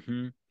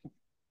 Hmm.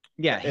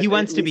 Yeah, he At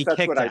wants to least be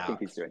that's what kicked I think out.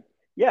 he's doing.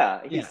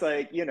 Yeah, Yeah, he's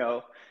like,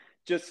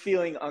 just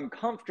feeling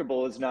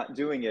uncomfortable is not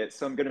doing it,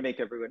 so I'm going to make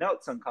everyone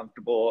else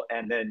uncomfortable,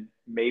 and then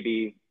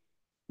maybe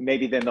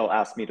then they'll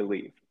ask me to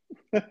leave.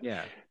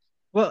 yeah.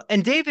 Well,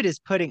 and David is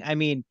putting, I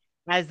mean,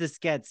 as this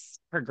gets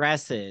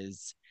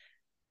progresses,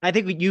 I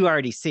think you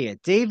already see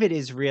it. David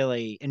is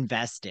really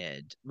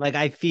invested. Like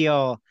I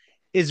feel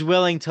is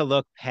willing to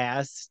look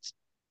past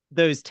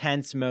those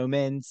tense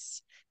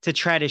moments to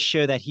try to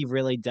show that he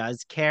really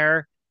does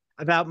care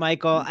about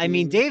Michael. I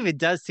mean, Hmm. David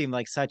does seem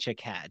like such a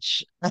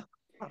catch.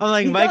 I'm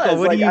like, He Michael, does.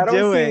 what are Like you I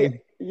don't see, doing?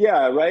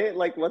 yeah, right?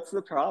 Like what's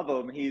the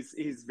problem? He's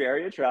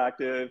very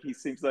attractive. He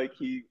seems like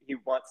he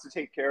wants to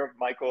take care of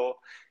Michael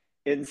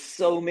in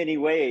so many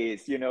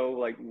ways,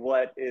 like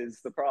what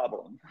is the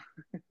problem?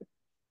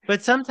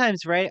 But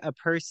sometimes, right, a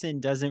person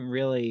doesn't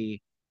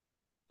really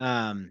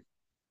um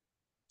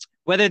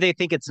whether they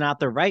think it's not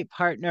the right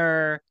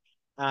partner,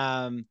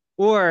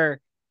 or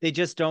they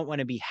just don't want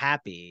to be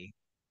happy,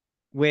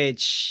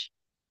 which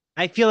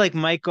I feel like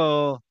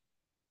Michael,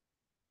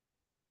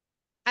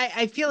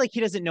 I feel like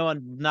he doesn't know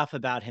enough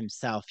about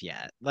himself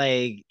yet.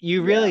 Like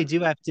you Yeah, really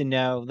do have to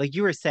know, like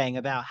you were saying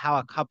about how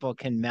a couple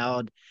can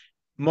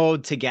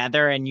mold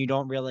together and you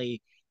don't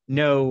really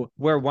know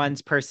where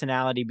one's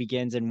personality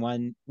begins and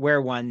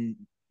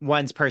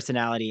one's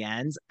personality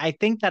ends. I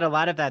think that a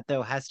lot of that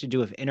though has to do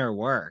with inner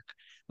work,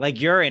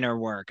 like your inner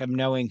work of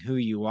knowing who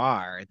you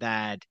are,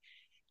 that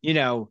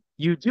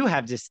you do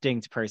have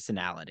distinct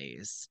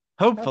personalities,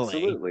 hopefully,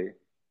 absolutely.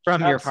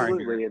 from your partner.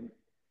 Absolutely. And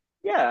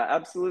yeah,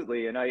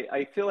 absolutely. And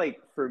I feel like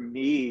for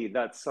me,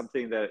 that's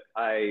something that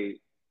I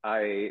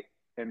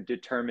am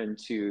determined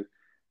to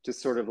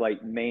sort of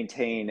like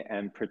maintain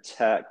and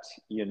protect,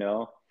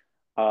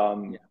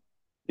 um, Yeah.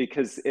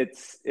 because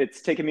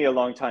it's taken me a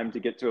long time to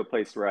get to a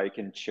place where I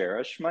can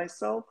cherish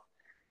myself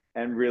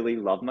and really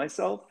love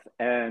myself.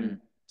 And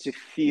Mm. to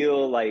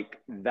feel like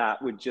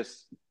that would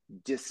just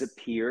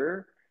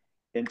disappear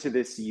into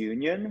this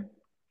union,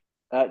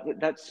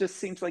 that just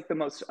seems like the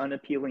most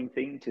unappealing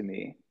thing to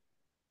me.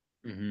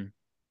 Hmm.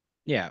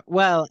 Yeah.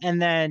 Well,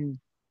 and then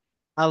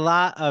a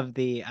lot of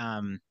the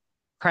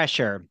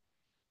pressure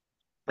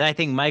that I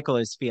think Michael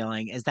is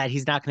feeling is that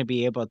he's not going to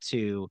be able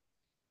to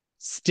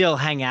still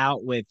hang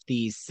out with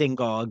these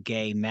single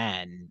gay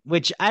men,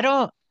 which I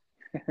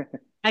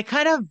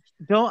kind of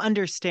don't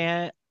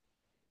understand.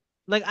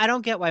 Like, I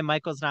don't get why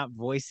Michael's not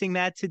voicing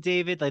that to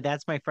David. Like,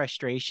 that's my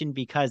frustration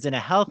because in a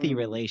healthy Hmm.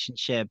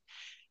 relationship,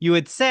 you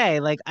would say,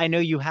 like, I know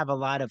you have a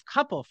lot of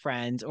couple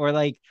friends, or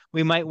like,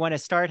 we might want to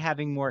start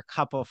having more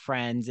couple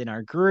friends in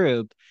our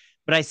group,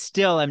 but I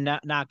still am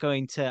not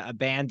going to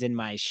abandon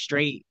my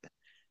straight,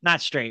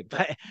 not straight,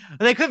 but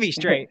they could be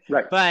straight,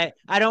 Right. but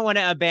I don't want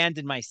to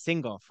abandon my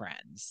single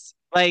friends.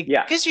 Like,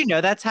 Yeah. because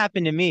that's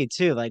happened to me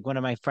too. Like, one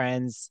of my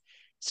friends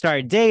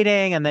started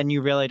dating, and then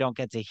you really don't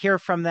get to hear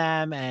from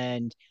them,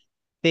 and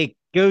they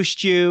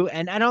ghost you.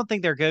 And I don't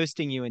think they're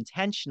ghosting you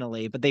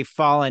intentionally, but they've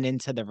fallen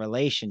into the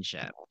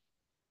relationship.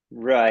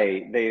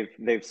 Right.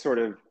 They've sort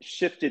of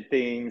shifted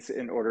things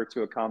in order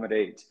to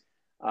accommodate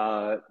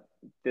uh,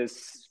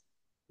 this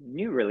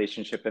new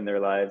relationship in their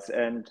lives,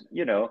 and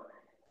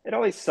it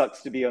always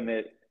sucks to be on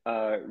the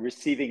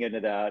receiving end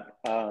of that.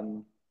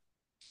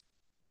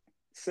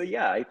 So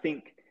yeah, I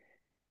think,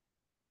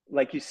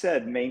 like you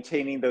said,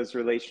 maintaining those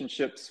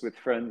relationships with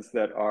friends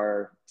that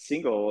are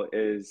single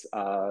is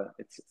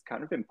it's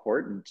kind of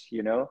important,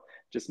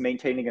 just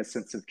maintaining a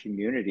sense of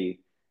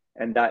community,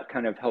 and that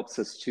kind of helps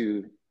us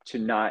to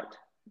not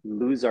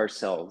lose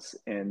ourselves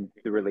in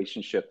the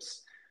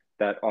relationships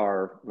that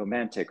are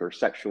romantic or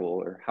sexual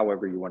or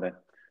however you want to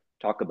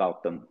talk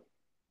about them.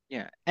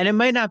 Yeah. And it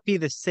might not be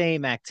the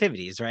same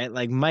activities, right?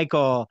 Like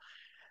Michael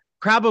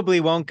probably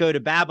won't go to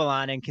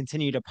Babylon and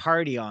continue to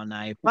party all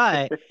night,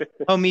 but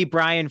he'll meet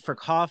Brian for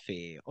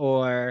coffee,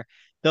 or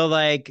they'll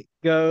like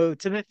go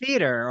to the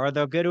theater, or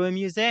they'll go to a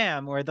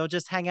museum, or they'll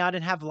just hang out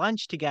and have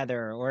lunch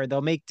together, or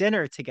they'll make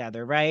dinner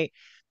together, right?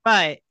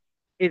 But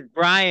is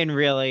Brian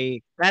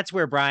really, that's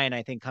where Brian,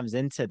 I think, comes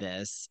into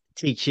this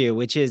TQ,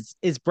 which is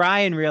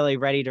Brian really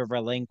ready to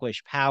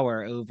relinquish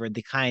power over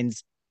the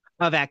kinds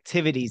of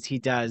activities he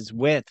does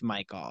with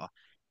Michael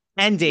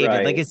and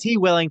David? Like, Right. is he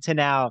willing to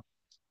now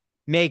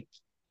make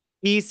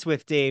peace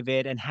with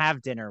David and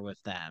have dinner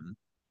with them?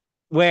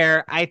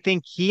 Where I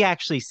think he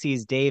actually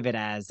sees David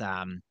as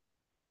an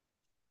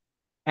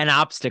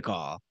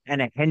obstacle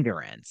and a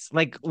hindrance.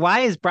 Like,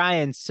 why is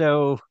Brian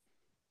so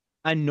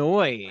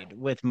annoyed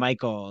with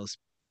Michael's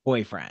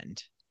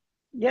boyfriend?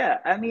 Yeah,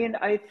 I mean,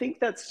 I think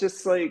that's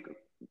just like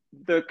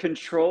the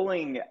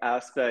controlling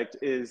aspect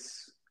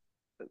is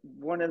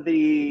one of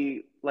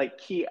the like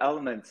key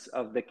elements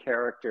of the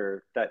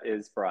character that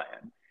is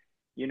Brian.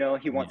 He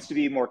Yeah. wants to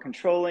be more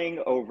controlling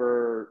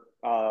over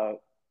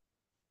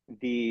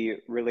the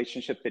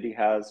relationship that he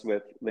has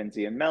with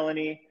Lindsay and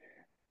Melanie,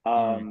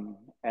 Mm,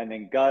 and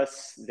then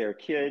Gus, their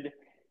kid.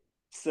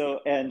 So,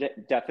 and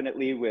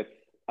definitely with,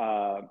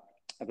 I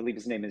believe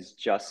his name is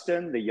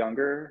Justin, the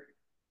younger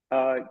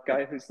yeah.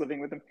 guy who's living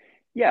with him.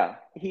 Yeah,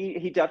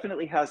 he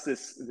definitely has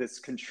this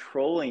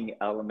controlling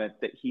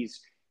element that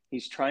he's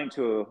trying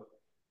to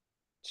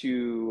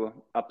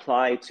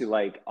apply to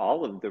like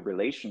all of the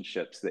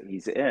relationships that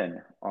he's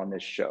in on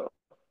this show,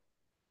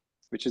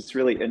 which is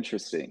really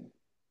interesting.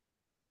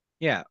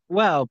 Yeah.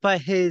 Well, but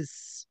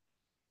his,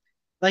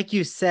 like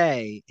you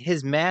say,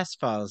 his mask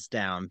falls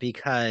down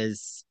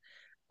because,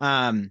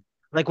 um,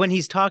 like when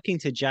he's talking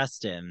to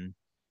Justin,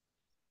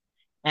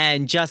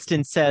 and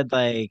Justin said,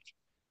 like,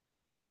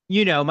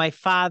 my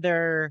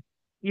father,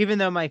 even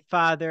though my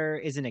father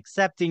isn't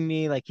accepting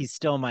me, like he's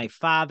still my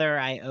father,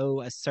 I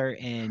owe a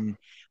certain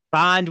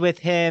bond with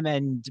him.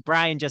 And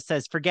Brian just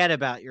says, forget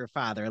about your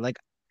father. Like,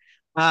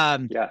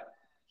 um, Yeah.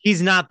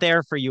 he's not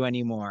there for you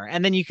anymore.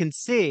 And then you can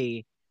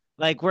see,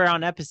 like, we're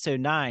on episode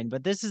 9,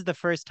 but this is the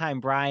first time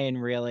Brian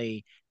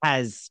really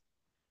has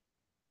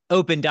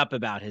opened up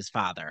about his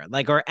father,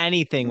 like, or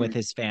anything with Mm,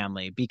 his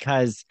family,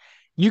 because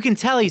you can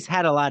tell he's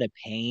had a lot of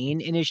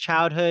pain in his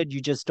childhood. You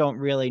just don't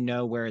really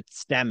know where it's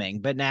stemming.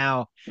 But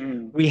now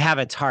mm, we have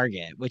a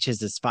target, which is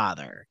his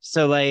father.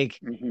 So, like,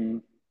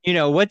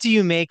 mm-hmm. what do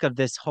you make of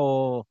this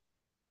whole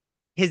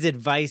his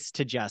advice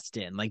to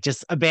Justin? Like,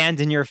 just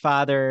abandon your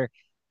father.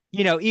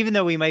 Even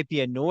though we might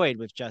be annoyed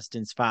with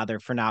Justin's father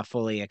for not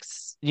fully,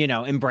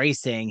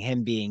 embracing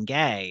him being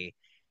gay,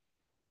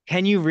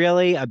 can you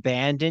really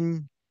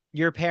abandon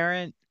your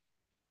parent?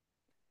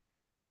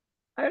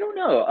 I don't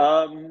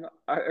know.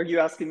 Are you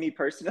asking me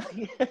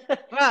personally?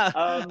 Well,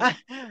 um,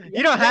 you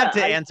yeah, don't have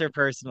yeah, to answer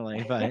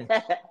personally, but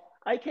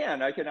I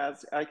can. I can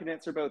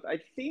answer both. I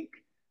think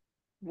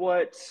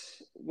what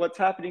what's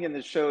happening in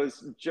the show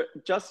is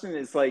Justin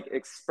is like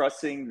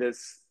expressing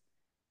this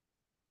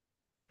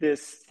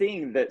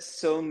thing that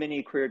so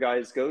many queer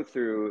guys go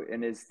through,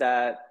 and is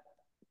that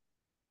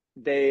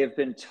they have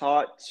been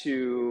taught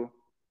to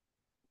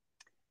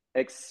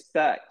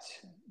expect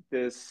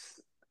this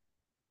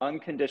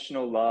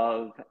unconditional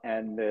love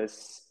and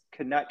this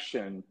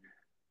connection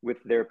with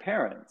their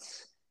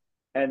parents.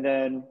 And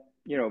then,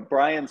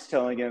 Brian's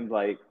telling him,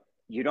 like,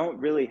 you don't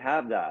really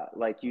have that.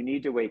 Like, you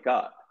need to wake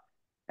up,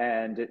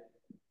 and,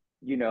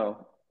 you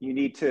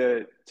need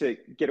to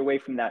get away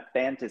from that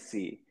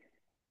fantasy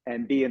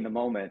and be in the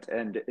moment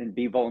and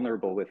be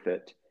vulnerable with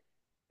it.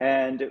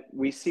 And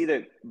we see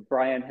that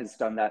Brian has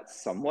done that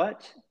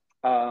somewhat,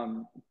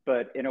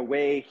 but in a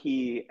way,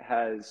 he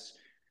has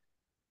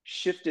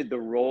shifted the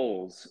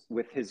roles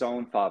with his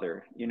own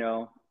father.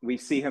 We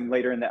see him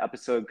later in the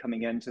episode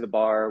coming into the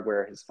bar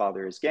where his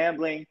father is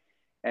gambling,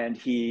 and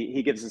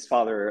he gives his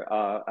father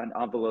an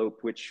envelope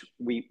which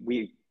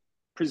we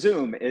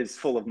presume is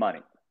full of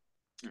money.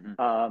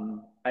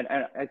 Mhm. And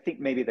I think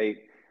maybe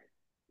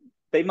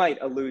they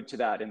might allude to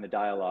that in the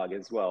dialogue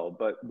as well.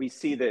 But we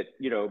see that,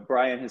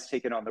 Brian has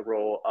taken on the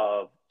role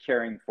of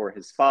caring for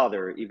his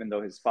father, even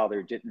though his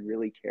father didn't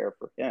really care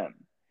for him.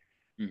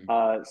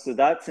 Mhm. So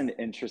that's an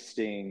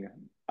interesting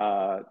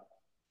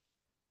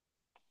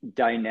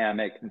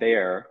dynamic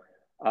there.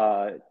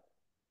 Uh,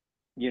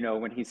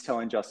 when he's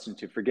telling Justin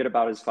to forget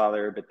about his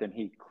father, but then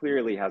he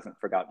clearly hasn't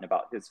forgotten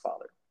about his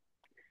father.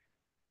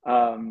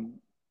 Um,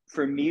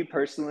 for me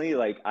personally,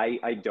 like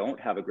I don't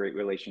have a great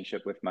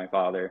relationship with my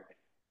father.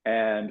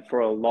 And for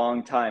a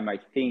long time, I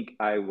think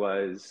I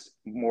was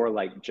more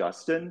like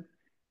Justin.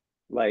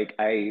 Like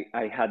I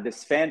had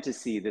this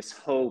fantasy, this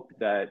hope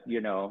that,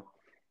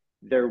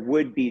 there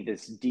would be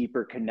this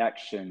deeper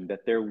connection,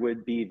 that there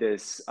would be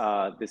this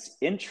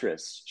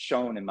interest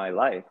shown in my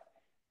life.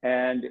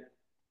 And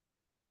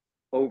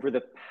over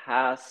the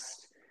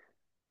past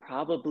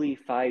probably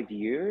 5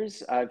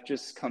 years, I've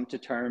just come to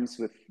terms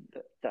with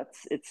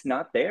that's it's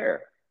not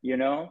there, you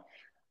know?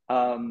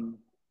 Um,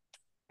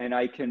 and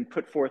I can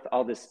put forth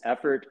all this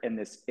effort and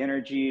this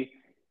energy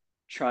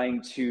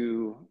trying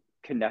to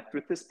connect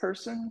with this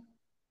person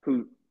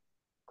who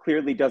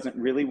clearly doesn't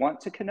really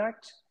want to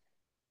connect,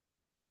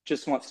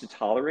 just wants to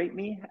tolerate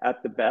me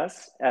at the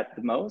best, at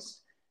the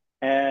most.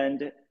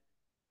 And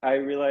I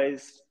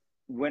realized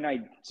when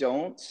I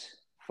don't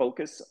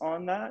focus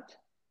on that,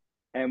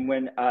 and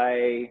when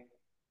I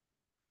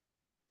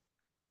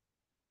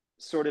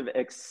sort of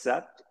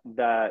accept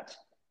that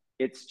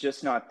it's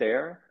just not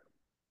there,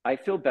 I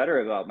feel better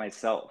about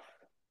myself.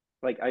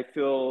 Like, I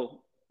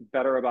feel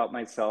better about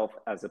myself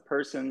as a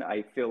person.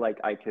 I feel like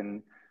I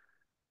can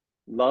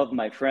love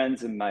my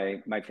friends and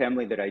my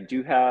family that I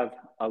do have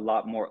a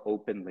lot more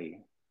openly.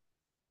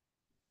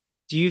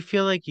 Do you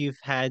feel like you've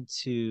had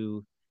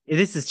to,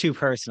 this is too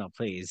personal,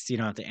 please, you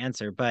don't have to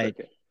answer, It's but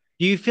okay.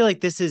 do you feel like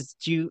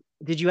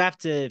did you have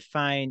to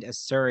find a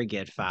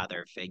surrogate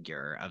father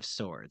figure of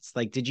sorts?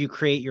 Like, did you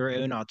create your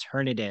own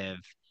alternative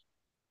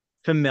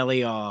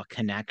familial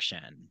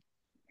connection?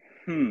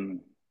 Hmm.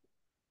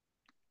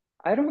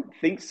 I don't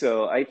think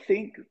so. I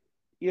think,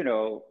 you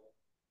know,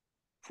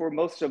 for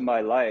most of my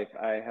life,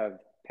 I have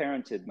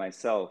parented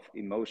myself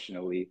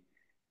emotionally.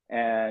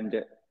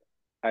 And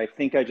I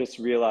think I just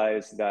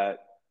realized that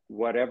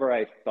whatever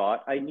I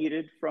thought I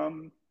needed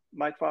from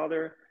my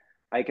father,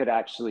 I could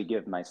actually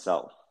give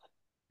myself.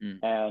 Mm.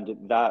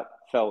 And that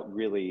felt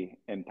really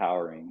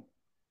empowering.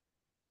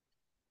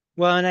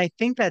 Well, and I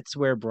think that's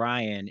where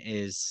Brian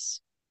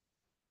is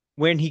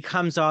when he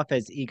comes off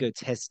as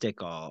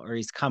egotistical or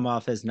he's come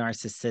off as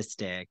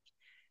narcissistic.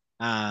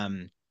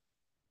 Um,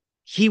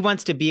 he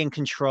wants to be in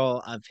control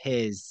of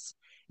his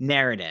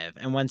narrative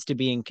and wants to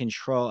be in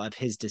control of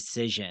his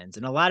decisions.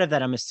 And a lot of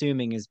that, I'm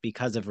assuming, is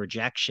because of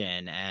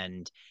rejection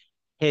and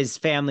his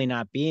family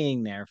not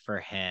being there for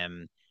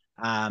him.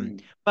 Um,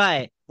 Mm.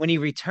 but when he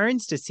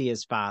returns to see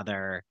his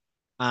father,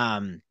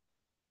 um,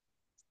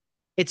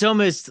 it's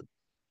almost,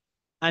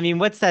 I mean,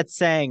 what's that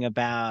saying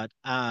about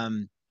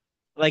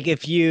like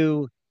if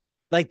you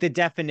like the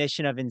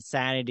definition of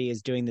insanity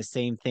is doing the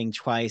same thing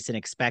twice and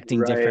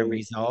expecting different Right,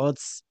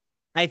 results.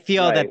 I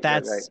feel that right.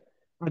 that's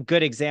a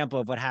good example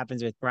of what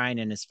happens with Brian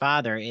and his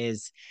father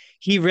is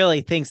he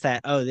really thinks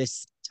that, oh,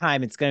 this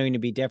time it's going to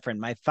be different.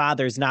 My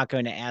father's not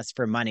going to ask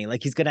for money.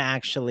 Like he's going to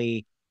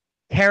actually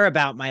care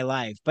about my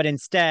life. But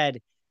instead,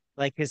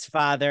 like his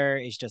father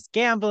is just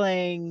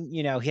gambling,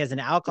 he has an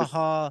Just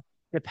alcohol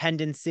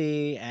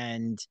dependency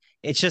and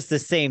it's just the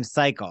same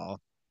cycle.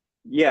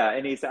 yeah,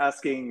 and he's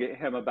asking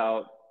him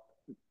about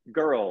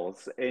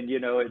girls, and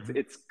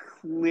it's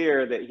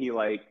clear that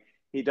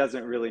he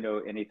doesn't really know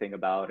anything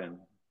about him.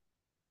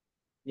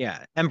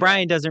 Yeah. And Yeah,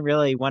 Brian doesn't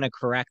really want to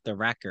correct the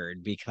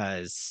record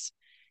because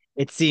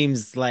it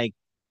seems like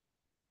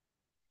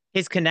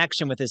his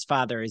connection with his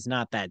father is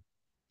not that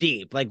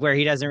deep, like where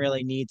he doesn't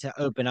really need to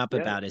open up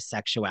yeah, about his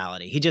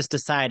sexuality. He just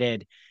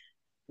decided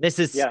this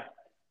is, yeah,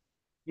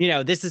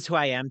 this is who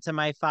I am to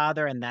my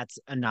father, and that's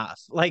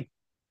enough. Like,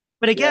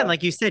 but again, yeah.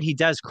 like you said, he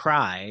does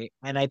cry.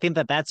 And I think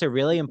that that's a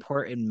really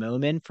important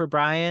moment for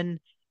Brian.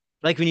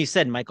 Like when you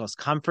said Michael's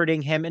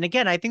comforting him. And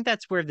again, I think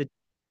that's where the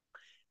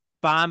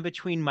bond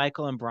between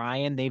Michael and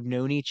Brian, they've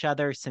known each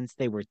other since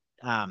they were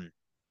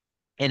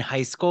in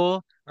high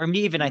school, or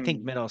even I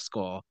think Mm, middle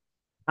school.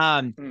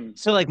 Um, mm,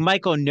 so like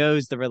Michael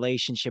knows the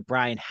relationship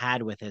Brian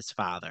had with his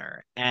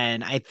father.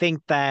 And I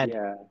think that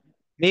yeah,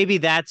 maybe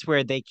that's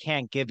where they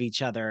can't give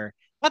each other,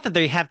 not that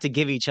they have to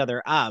give each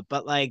other up,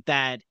 but like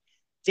that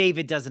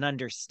David doesn't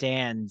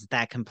understand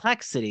that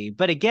complexity.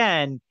 But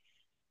again,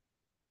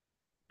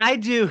 I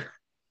do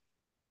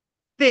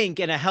think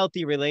in a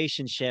healthy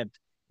relationship,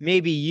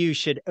 maybe you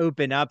should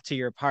open up to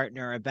your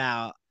partner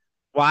about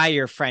why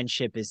your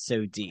friendship is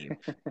so deep,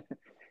 you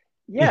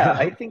yeah.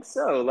 I know? think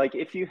so. Like,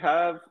 if you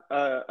have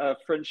a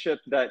friendship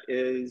that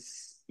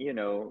is,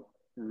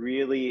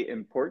 really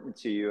important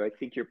to you, I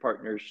think your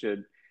partner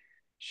should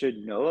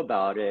know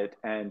about it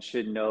and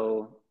should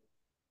know,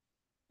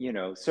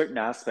 certain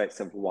aspects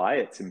of why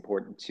it's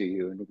important to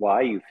you and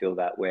why you feel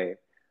that way.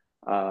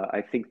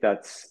 I think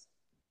that's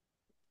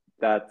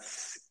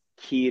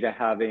key to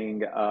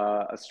having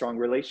a strong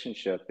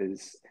relationship,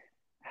 is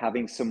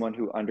having someone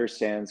who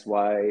understands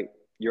why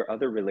your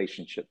other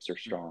relationships are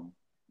strong.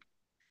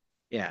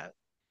 Yeah.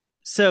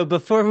 So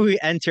before we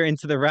enter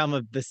into the realm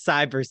of the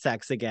cyber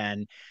sex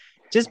again,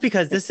 just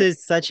because this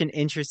is such an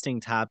interesting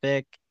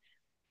topic,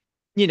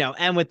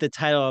 and with the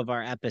title of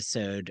our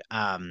episode,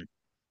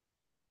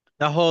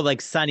 the whole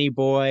like Sonny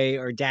boy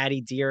or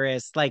daddy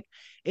dearest, like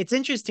it's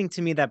interesting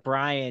to me that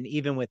Brian,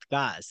 even with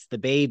Gus, the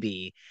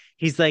baby,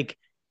 he's like,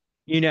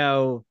 you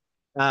know,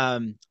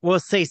 we'll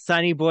say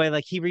Sonny boy,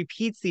 like he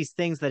repeats these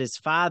things that his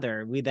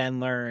father, we then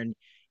learn,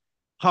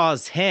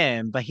 calls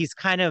him, but he's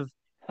kind of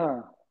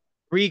Huh.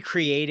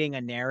 recreating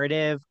a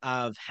narrative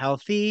of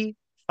healthy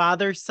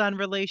father-son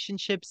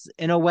relationships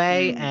in a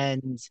way. Mm,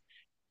 And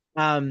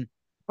um,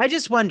 I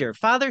just wonder,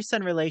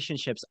 father-son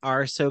relationships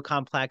are so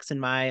complex in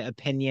my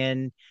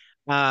opinion.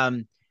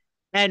 Um,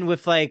 and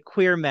with like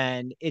queer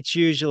men, it's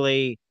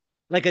usually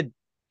like a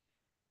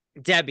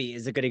Debbie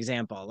is a good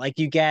example. Like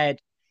you get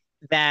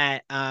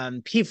that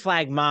P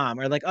flag mom,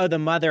 or like, oh, the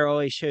mother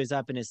always shows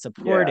up and is yeah.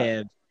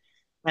 supportive.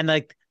 And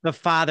like the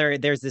father,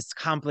 there's this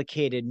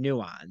complicated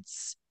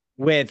nuance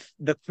with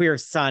the queer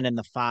son and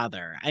the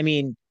father. I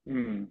mean,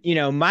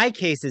 Mm, my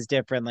case is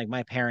different. Like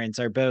my parents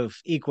are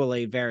both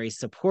equally very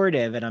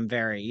supportive, and I'm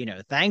very,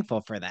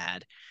 thankful for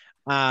that.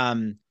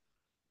 Um,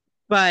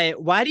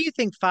 but why do you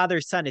think father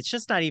son? It's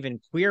just not even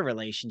queer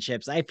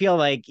relationships. I feel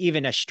like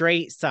even a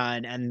straight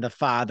son and the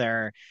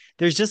father,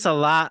 there's just a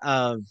lot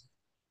of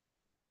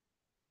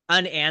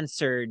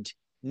unanswered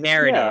yeah.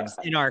 narratives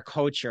in our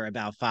culture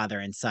about father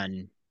and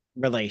son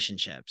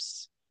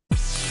relationships.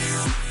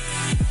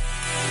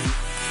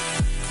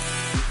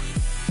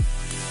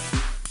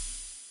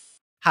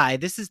 Hi,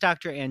 this is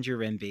Dr. Andrew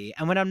Rimby.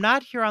 And when I'm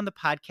not here on the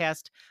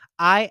podcast,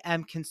 I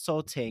am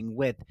consulting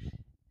with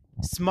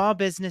small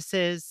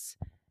businesses,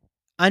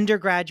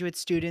 undergraduate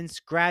students,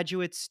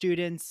 graduate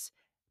students,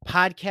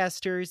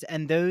 podcasters,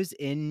 and those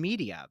in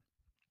media.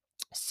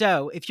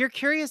 So, if you're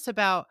curious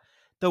about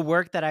the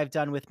work that I've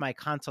done with my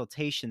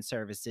consultation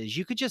services,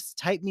 you could just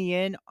type me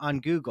in on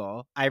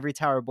Google, Ivory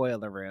Tower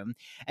Boiler Room,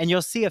 and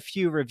you'll see a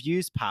few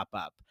reviews pop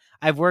up.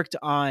 I've worked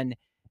on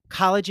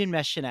college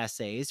admission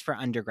essays for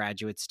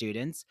undergraduate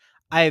students.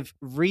 I've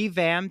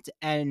revamped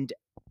and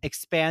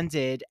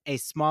expanded a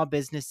small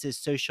business's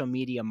social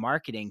media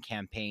marketing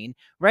campaign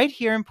right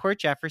here in Port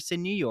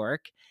Jefferson, New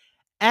York.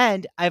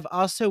 And I've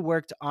also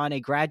worked on a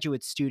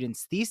graduate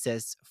student's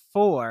thesis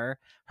for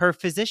her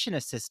physician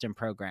assistant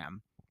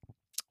program.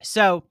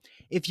 So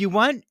if you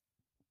want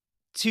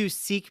to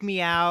seek me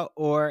out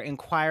or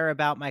inquire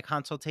about my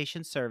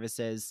consultation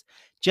services,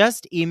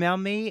 just email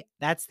me.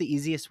 That's the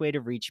easiest way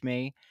to reach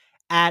me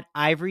at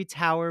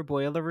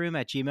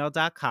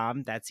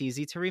ivorytowerboilerroom@gmail.com. That's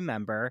easy to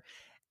remember.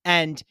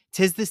 And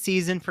 'tis the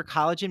season for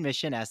college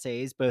admission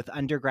essays, both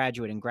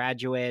undergraduate and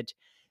graduate,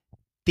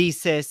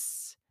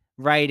 thesis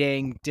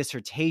writing,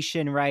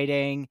 dissertation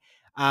writing.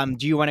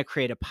 Do you want to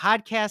create a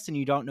podcast and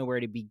you don't know where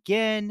to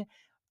begin?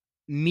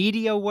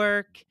 Media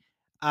work,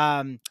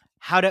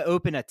 how to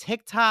open a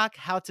TikTok,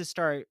 how to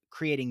start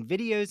creating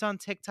videos on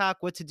TikTok,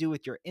 what to do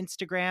with your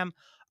Instagram.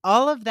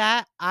 All of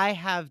that I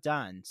have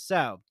done.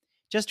 So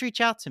just reach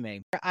out to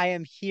me. I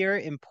am here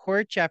in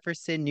Port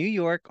Jefferson, New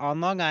York,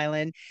 on Long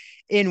Island,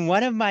 in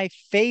one of my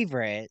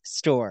favorite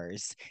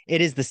stores.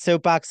 It is the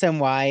Soapbox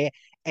NY,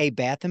 a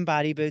Bath and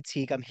Body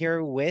boutique. I'm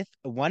here with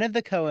one of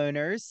the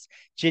co-owners,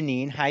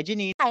 Janine. Hi,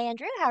 Janine. Hi,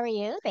 Andrew. How are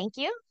you? Thank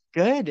you.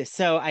 Good.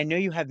 So I know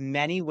you have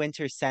many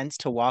winter scents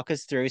to walk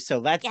us through. So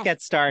let's Yes.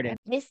 get started.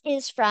 This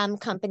is from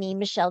company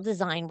Michelle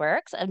Design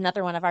Works,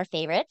 another one of our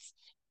favorites.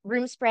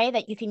 Room spray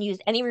that you can use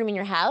any room in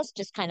your house,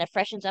 just kind of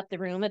freshens up the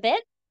room a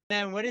bit.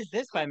 And what is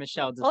this by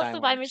Michelle Design Also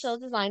by Works? Michelle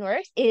Design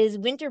Works is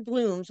Winter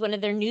Blooms, one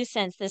of their new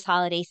scents this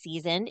holiday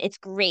season. It's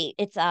great.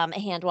 It's a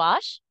hand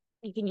wash.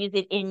 You can use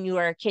it in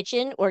your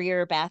kitchen or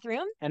your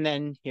bathroom. And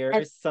then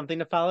here's something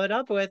to follow it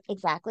up with.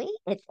 Exactly.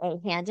 It's a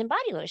hand and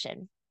body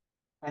lotion.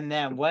 And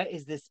then what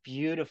is this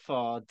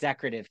beautiful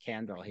decorative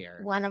candle here?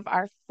 One of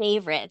our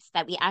favorites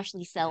that we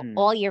actually sell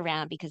all year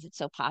round because it's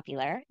so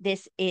popular.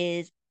 This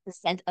is the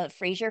scent of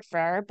Fraser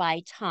Fir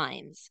by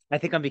Times. I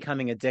think I'm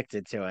becoming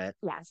addicted to it.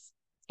 Yes,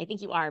 I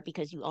think you are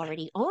because you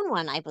already own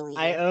one, I believe.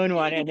 I own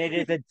one, and it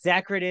is a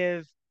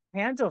decorative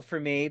candle for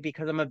me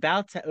because I'm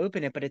about to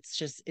open it, but it's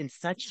just in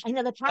such I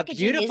know the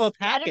packaging a beautiful is,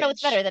 package. I don't know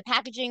what's better, the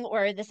packaging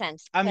or the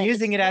scent. I'm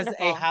using it as a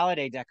wonderful.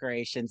 holiday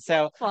decoration.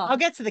 So Cool. I'll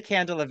get to the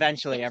candle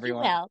eventually, Yes,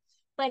 everyone. you will.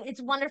 But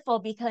it's wonderful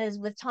because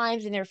with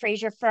Times and their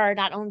Fraser Fir,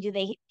 not only do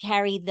they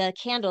carry the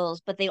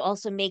candles, but they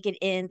also make it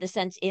in the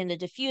scents in the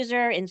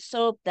diffuser, in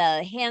soap,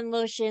 the hand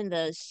lotion,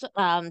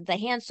 the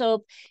hand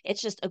soap.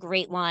 It's just a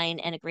great line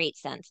and a great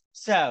scent.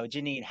 So,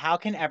 Janine, how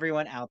can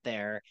everyone out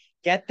there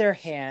get their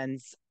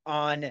hands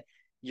on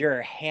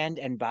your hand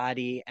and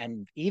body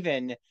and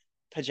even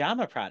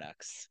pajama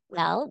products?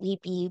 Well,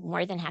 we'd be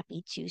more than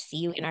happy to see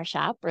you in our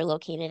shop. We're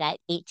located at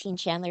 18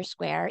 Chandler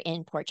Square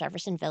in Port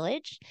Jefferson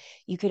Village.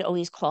 You could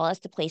always call us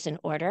to place an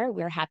order.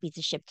 We're happy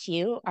to ship to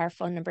you. Our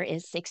phone number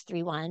is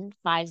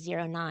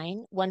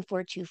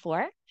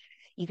 631-509-1424.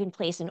 You can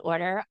place an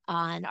order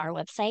on our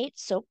website,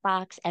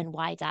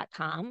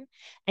 soapboxny.com.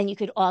 And you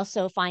could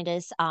also find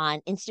us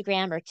on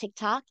Instagram or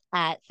TikTok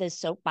at the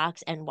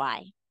Soapbox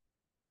NY.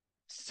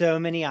 So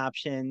many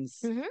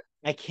options.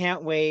 I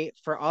can't wait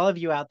for all of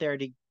you out there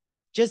to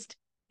just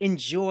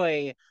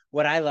enjoy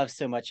what I love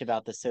so much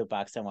about the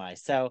Soapbox NY.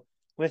 So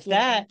with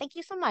that, thank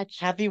you so much.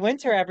 Happy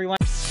winter, everyone.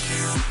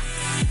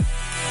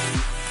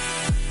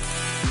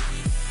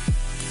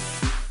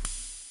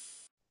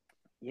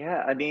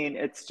 Yeah, I mean,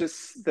 it's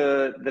just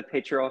the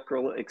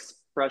patriarchal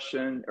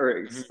expression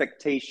or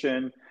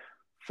expectation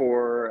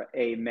for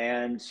a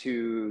man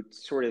to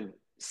sort of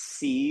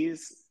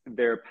seize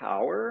their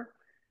power.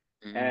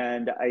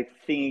 And I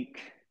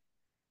think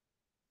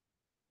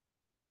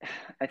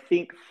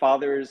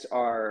fathers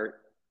are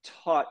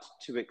taught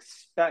to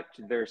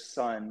expect their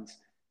sons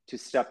to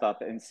step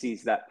up and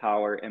seize that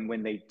power. And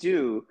when they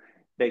do,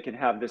 they can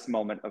have this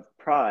moment of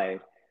pride.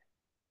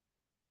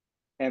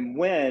 And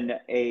when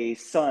a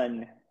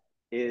son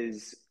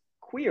is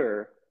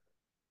queer,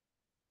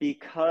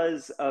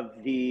 because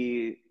of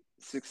the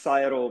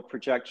societal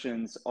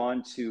projections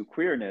onto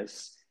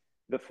queerness,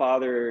 the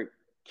father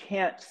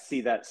can't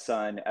see that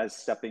son as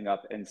stepping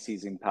up and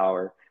seizing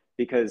power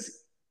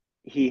because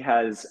he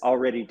has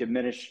already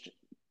diminished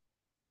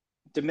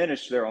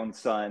their own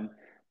son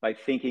by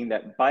thinking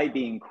that by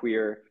being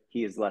queer,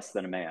 he is less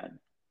than a man.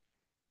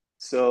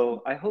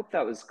 So I hope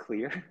that was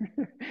clear.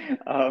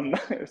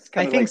 It's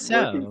kind of like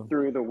working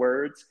through the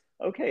words.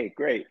 Okay,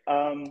 great.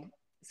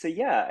 So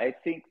yeah, I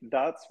think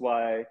that's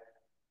why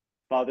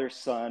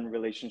father-son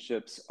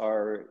relationships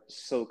are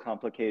so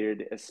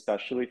complicated,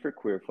 especially for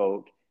queer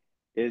folk,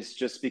 is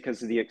just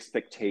because of the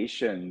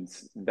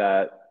expectations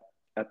that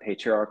a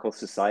patriarchal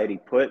society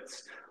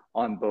puts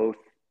on both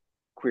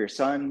queer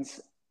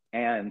sons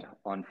and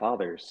on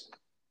fathers.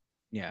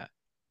 Yeah.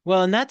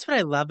 Well, and that's what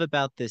I love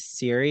about this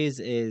series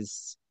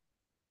is,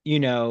 you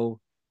know,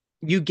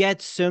 you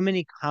get so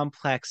many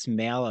complex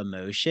male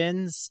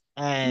emotions,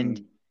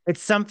 and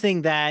it's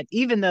something that,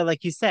 even though,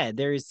 like you said,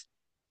 there's,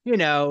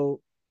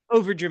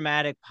 over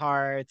dramatic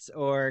parts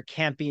or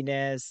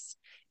campiness,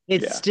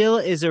 it still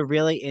is a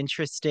really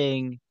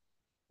interesting,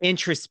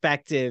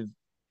 introspective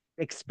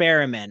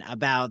experiment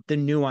about the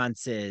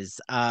nuances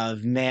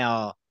of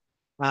male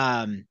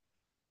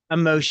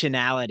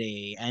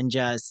emotionality and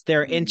just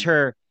their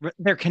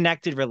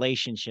connected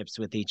relationships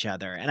with each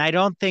other. And I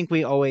don't think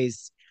we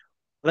always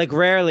like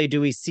rarely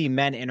do we see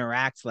men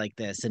interact like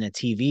this in a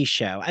TV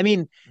show. I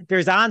mean,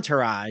 there's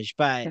Entourage,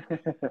 but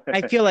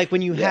I feel like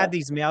when you have Yeah.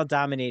 these male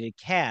dominated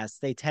casts,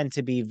 they tend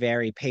to be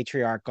very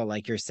patriarchal,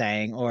 like you're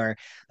saying, or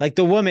like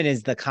the woman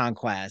is the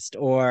conquest,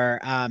 or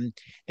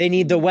they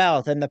need the Mm.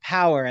 wealth and the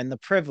power and the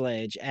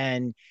privilege.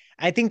 And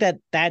I think that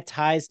that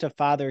ties to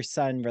father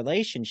son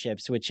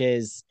relationships, which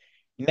is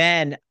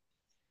men,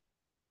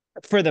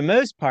 for the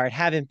most part,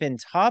 haven't been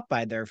taught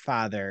by their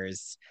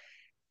fathers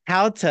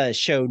how to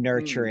show Mm.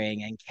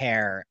 nurturing and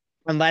care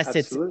unless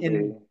it's in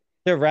Absolutely.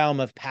 the realm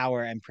of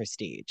power and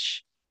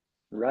prestige,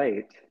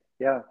 Right.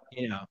 Yeah.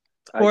 you know,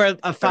 I or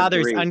a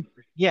father's agree.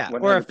 yeah,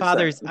 or a 100%.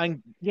 father's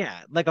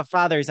yeah, like a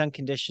father's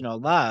unconditional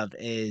love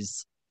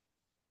is,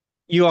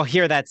 you all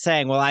hear that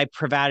saying, well, I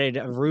provided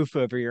a roof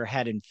over your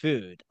head and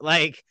food,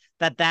 like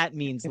that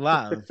means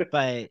love,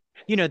 but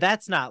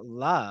that's not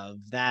love,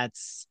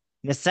 that's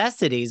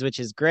necessities, which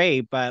is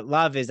great, but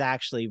love is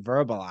actually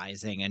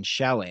verbalizing and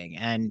showing.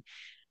 And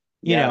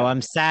Yeah.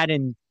 I'm sad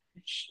and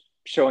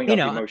Showing you up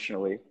know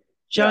emotionally. Yeah.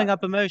 showing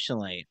up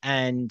emotionally.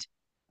 And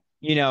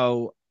you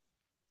know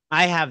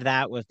I have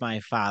that with my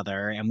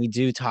father, and we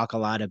do talk a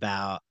lot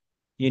about,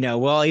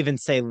 we'll even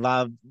say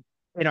love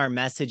in our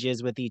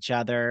messages with each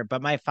other.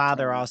 But my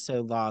father Oh,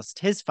 also lost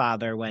his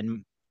father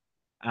when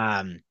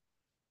um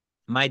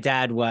my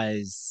dad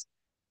was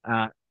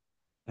oh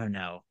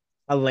no,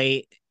 a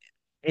late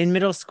in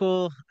middle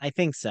school, I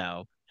think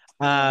so.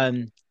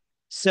 oh,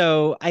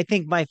 So I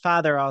think my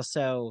father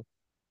also,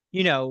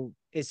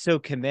 is so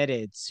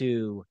committed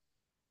to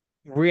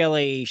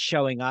really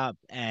showing up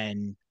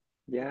and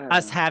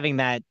us yeah. having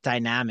that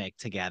dynamic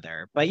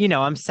together. But I'm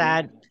Yeah.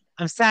 sad.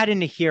 I'm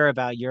saddened to hear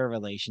about your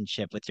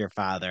relationship with your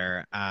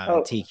father,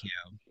 Oh, TQ.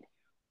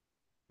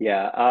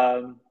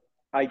 yeah.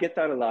 I get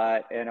that a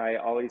lot, and I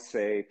always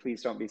say,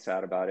 please don't be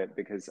sad about it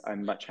because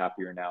I'm much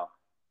happier now.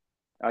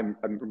 I'm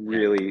Yeah.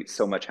 really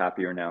so much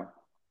happier now.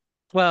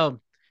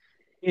 Well,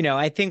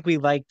 I think we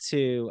like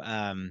to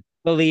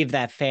believe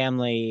that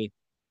family,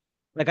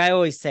 like I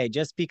always say,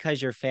 just because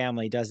you're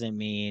family doesn't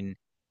mean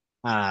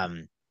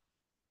um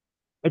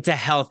it's a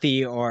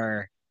healthy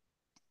or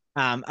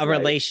a Right.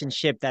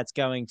 relationship that's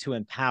going to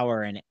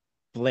empower and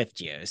uplift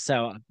you.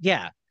 So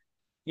yeah,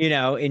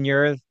 in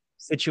your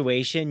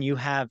situation, you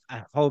have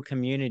a whole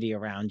community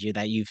around you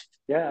that you've,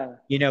 Yeah.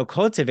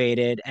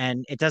 cultivated,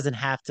 and it doesn't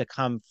have to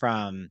come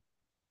from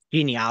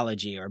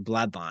genealogy or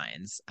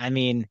bloodlines. I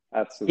mean, yeah.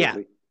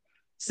 Absolutely.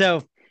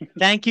 So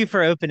thank you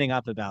for opening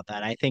up about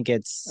that. I think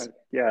it's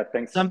Yeah.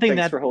 Thanks. something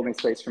Thanks that, for holding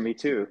space for me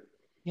too.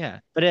 yeah,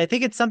 but I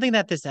think it's something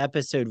that this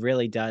episode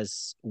really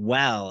does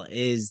well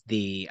is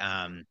the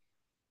um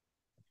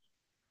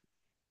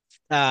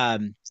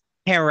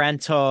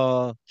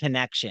parental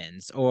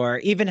connections, or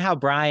even how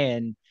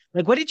Brian,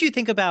 like, what did you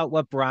think about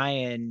what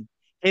Brian,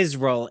 his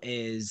role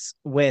is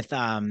with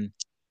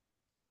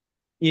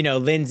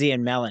Lindsay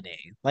and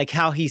Melanie, like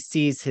how he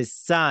sees his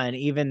son,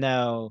 even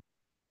though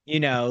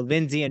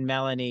Lindsay and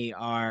Melanie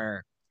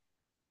are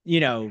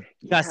Yeah.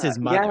 Gus's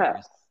Yeah.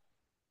 mothers.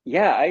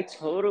 Yeah. I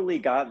totally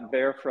got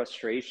their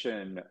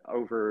frustration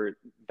over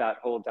that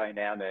whole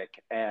dynamic.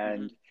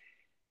 And, Mhm.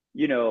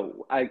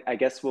 I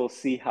guess we'll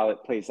see how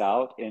it plays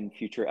out in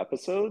future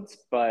episodes,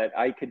 but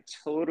I could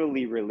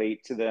totally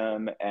relate to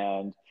them.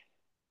 And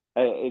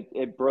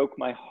it broke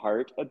my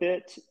heart a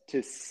bit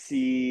to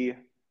see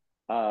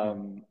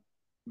um,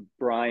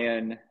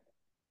 Brian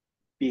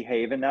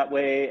behave in that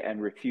way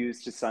and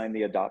refuse to sign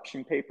the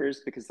adoption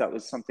papers because that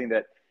was something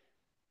that,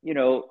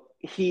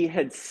 he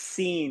had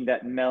seen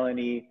that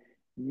Melanie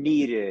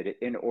needed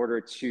in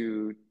order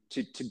to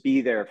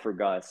be there for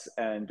Gus.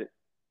 And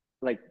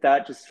like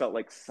that just felt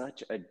like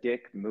such a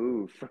dick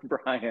move for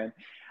Brian.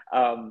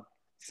 Um,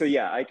 so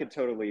yeah, I could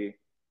totally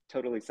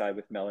side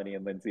with Melanie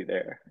and Lindsay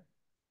there.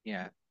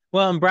 Yeah.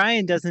 Well, and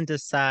Brian doesn't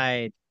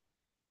decide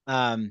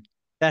um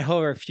that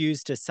he'll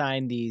refuse to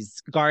sign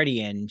these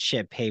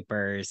guardianship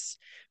papers,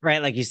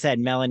 right? Like you said,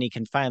 Melanie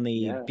can finally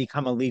Yeah,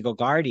 become a legal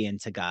guardian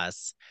to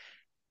Gus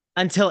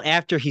until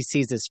after he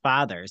sees his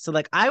father. So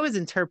like I was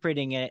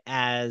interpreting it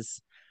as,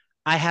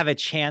 I have a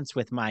chance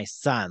with my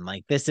son.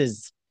 Like this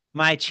is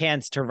my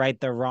chance to right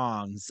the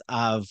wrongs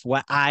of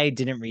what I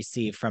didn't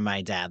receive from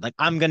my dad. Like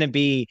I'm going to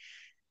be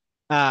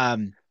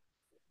um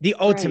the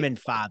right, ultimate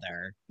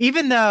father,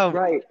 even though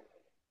right.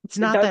 it's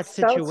not that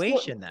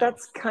situation though.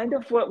 That's kind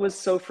of what was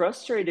so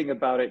frustrating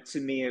about it to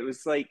me. It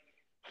was like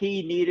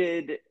he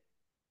needed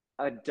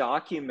a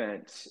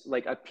document,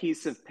 like a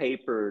piece of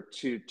paper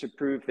to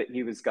prove that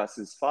he was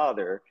Gus's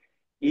father,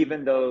 Mhm.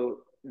 even though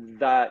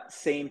that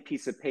same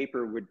piece of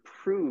paper would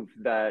prove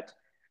that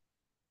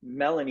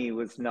Melanie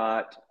was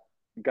not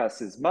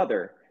Gus's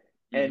mother.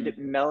 And Mhm.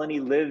 Melanie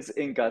lives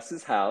in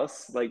Gus's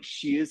house, like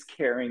she is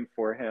caring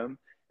for him.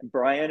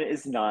 Brian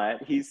is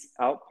not. He's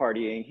out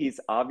partying. He's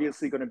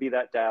obviously going to be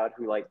that dad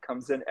who like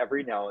comes in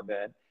every now and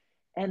then.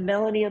 And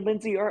Melanie and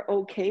Lindsay are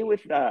okay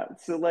with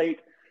that. So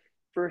like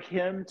for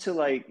him to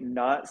like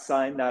not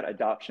sign that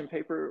adoption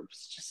paper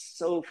was just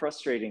so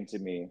frustrating to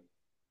me.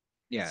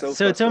 Yeah. So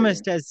So it's frustrating.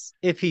 almost as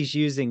if he's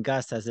using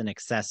Gus as an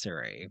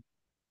accessory.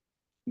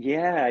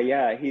 Yeah,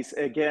 yeah. He's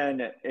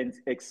again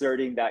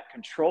exerting that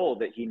control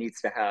that he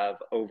needs to have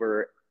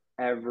over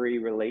every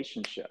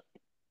relationship.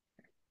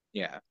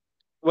 Yeah.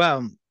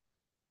 Well,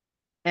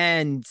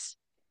 and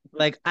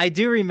like I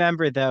do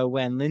remember though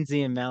when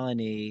Lindsay and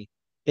Melanie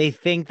they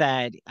think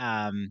that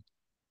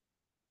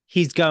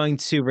he's going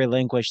to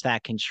relinquish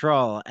that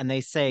control and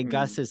they say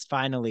Gus Mm. is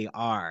finally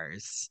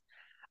ours.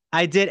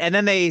 I did, and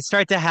then they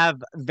start to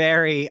have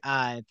very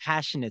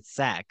passionate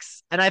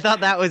sex. And I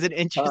thought that was an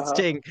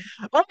Uh-huh. interesting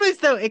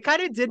almost though it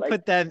kind of did Like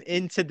put them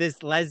into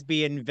this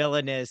lesbian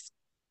villainous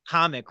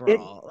comic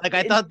it role. Like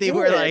I thought it they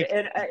were did, like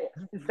and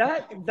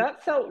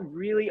that felt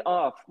really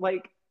off.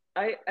 Like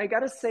I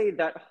gotta say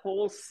that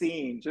whole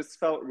scene just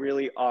felt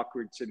really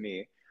awkward to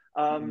me,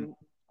 mm, um,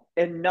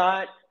 and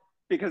not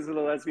because of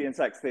the lesbian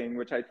sex thing,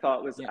 which I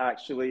thought was yeah,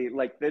 actually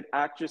like the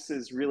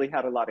actresses really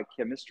had a lot of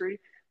chemistry,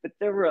 but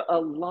there were a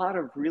lot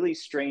of really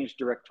strange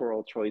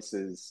directorial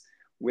choices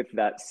with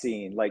that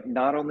scene. Like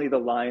not only the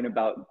line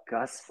about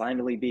Gus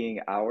finally being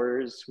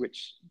ours,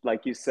 which,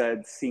 like you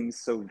said, seems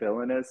so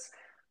villainous,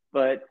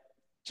 but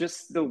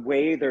just the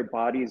way their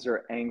bodies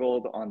are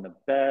angled on the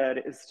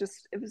bed is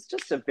just it was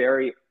just a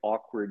very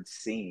awkward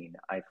scene,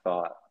 I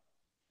thought.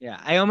 yeah.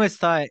 I almost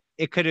thought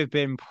it could have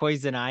been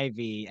Poison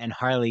Ivy and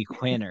Harley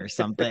Quinn or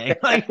something.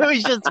 Like it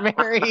was just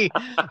very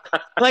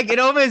like it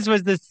almost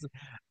was this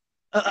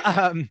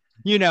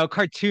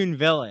cartoon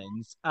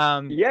villains.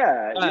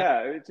 Yeah, Uh,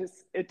 yeah,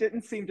 it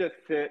didn't seem to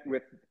fit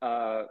with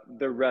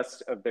the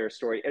rest of their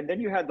story. And then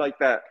you had like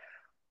that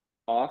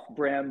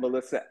off-brand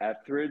Melissa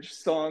Etheridge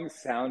song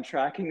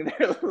soundtracking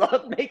their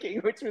lovemaking,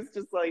 which was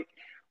just like,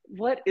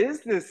 what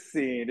is this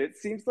scene? It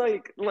seems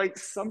like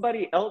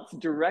somebody else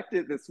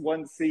directed this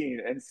one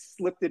scene and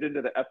slipped it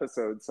into the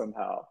episode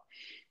somehow.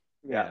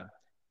 Yeah, yeah.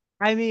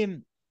 I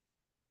mean,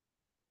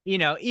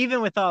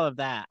 even with all of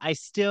that, I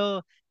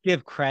still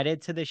give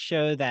credit to the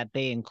show that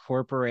they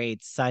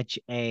incorporate such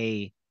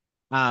a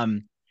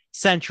um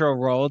central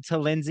role to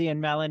Lindsay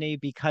and Melanie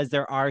because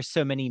there are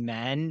so many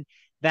men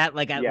that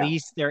like at yeah,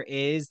 least there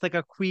is like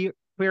a queer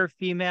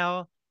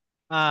female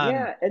um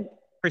yeah. And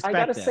I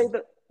gotta perspective. say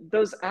that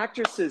those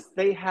actresses,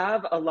 they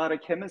have a lot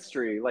of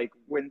chemistry. Like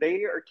when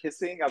they are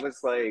kissing, I was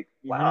like,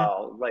 Hmm.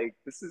 wow, like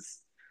this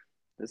is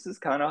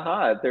kind of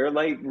hot. They're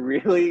like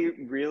really,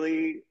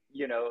 really,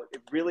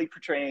 really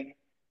portraying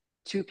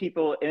two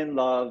people in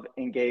love,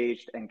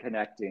 engaged, and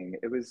connecting.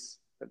 It was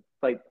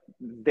like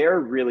they're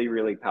really,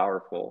 really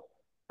powerful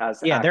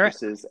as Yeah,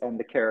 actresses, and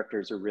the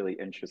characters are really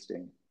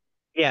interesting.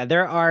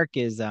 their arc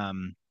is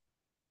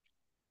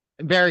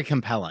very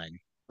compelling.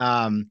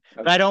 But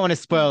Okay. I don't want to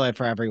spoil Hmm. it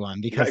for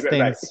everyone Right, because right,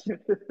 right.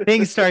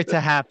 things start to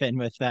happen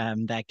with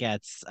them that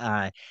gets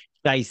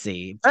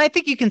dicey. But I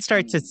think you can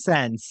start to Hmm.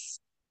 sense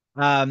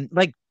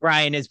like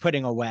Brian is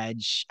putting a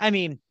wedge. I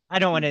mean, I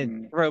don't want to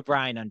Hmm. throw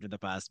Brian under the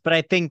bus, but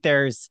I think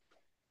there's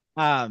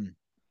um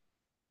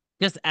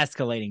just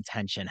escalating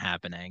tension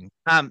happening.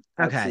 Okay.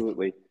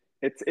 Absolutely. So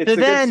It's a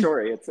good then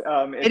story.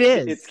 it It's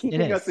is. It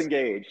keeping us is.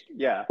 engaged.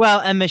 Yeah. Well,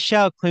 and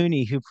Michelle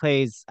Clooney, who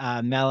plays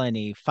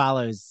Melanie,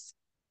 follows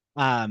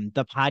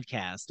the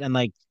podcast and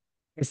like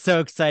is so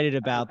excited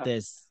about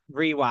this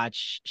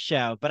rewatch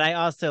show. But I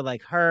also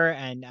like her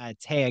and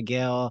Taya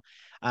Gill,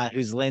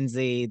 who's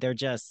Lindsay.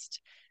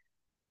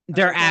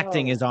 Their Oh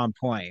acting is wow. on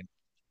point.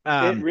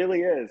 It Um,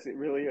 really is. It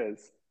really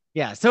is.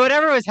 yeah. So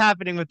whatever was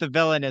happening with the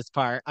villainous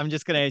part, I'm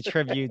just gonna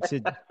attribute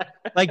to,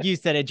 like you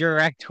said, a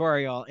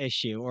directorial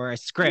issue or a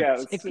Yeah,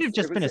 script. It could have it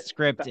just been was a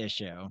script that,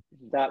 issue.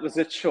 that was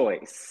a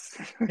choice.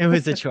 It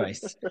was a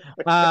choice.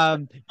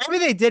 Maybe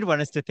they did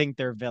want us to think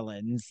they're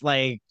villains,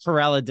 like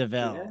Corella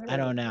Deville. I Yeah.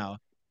 don't know.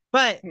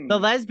 But the Hmm.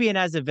 lesbian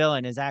as a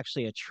villain is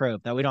actually a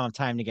trope that we don't have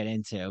time to get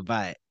into,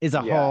 but is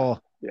a Yeah. whole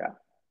Yeah.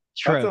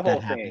 That's a trope that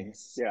whole thing.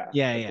 happens. Yeah.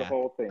 Yeah, That's a yeah.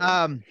 whole thing.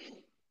 Um,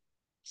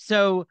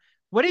 so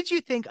what did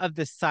you think of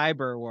the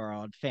cyber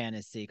world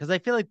fantasy? Because I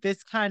feel like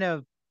this kind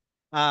of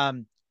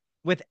um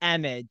with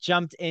Emmett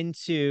jumped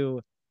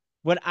into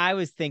what I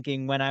was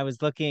thinking when I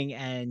was looking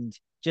and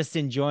just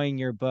enjoying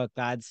your book,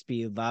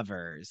 Godspeed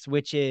Lovers,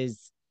 which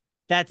is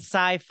that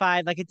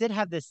sci-fi, like it did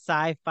have this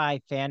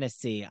sci-fi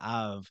fantasy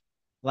of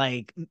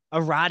like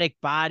erotic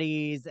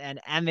bodies, and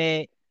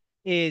Emmett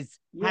is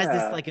has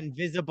this Yeah. like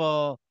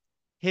invisible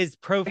his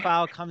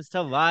profile comes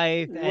to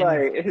life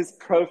and Right. His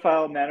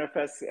profile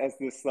manifests as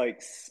this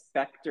like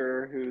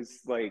specter who's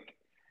like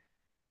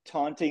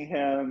taunting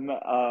him.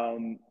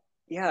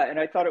 Yeah, and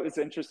I thought it was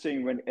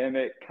interesting when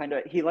Emmett kind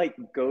of he like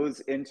goes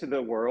into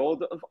the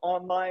world of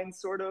online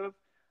sort of.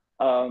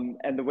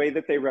 And the way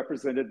that they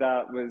represented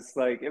that was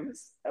like it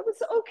was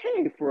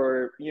okay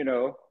for,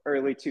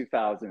 early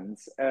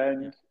 2000s.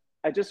 yeah, And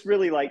I just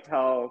really liked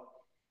how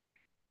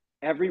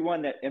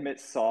everyone that Emmett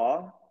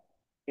saw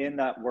in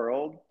that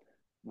world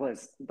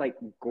was like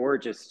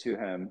gorgeous to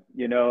him.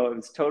 It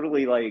was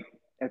totally like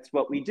it's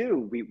what we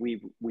do.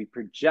 We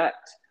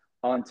project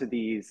onto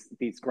these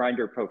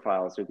grinder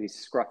profiles or these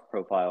scruff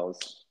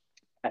profiles.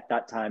 At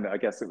that time, I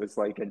guess it was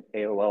like an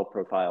AOL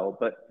profile,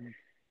 but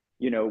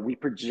we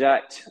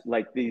project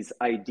like these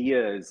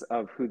ideas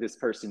of who this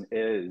person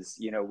is.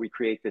 We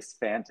create this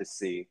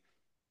fantasy.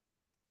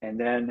 And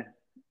then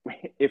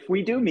if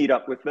we do meet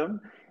up with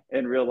them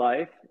in real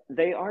life,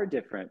 they are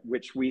different,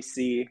 which we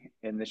see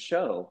in the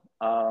show.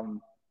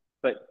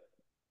 But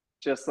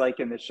just like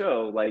in the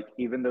show, like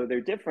even though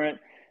they're different,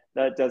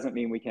 that doesn't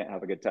mean we can't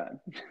have a good time.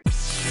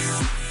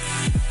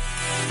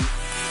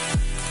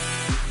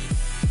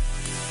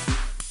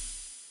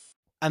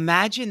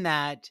 Imagine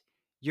that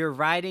you're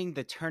riding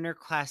the Turner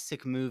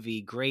Classic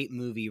Movie Great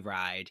Movie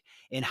Ride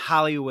in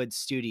Hollywood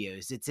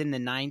studios. It's in the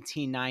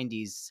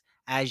 1990s.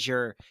 As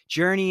you're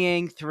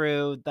journeying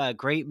through the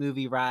Great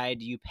Movie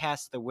Ride, you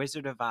pass the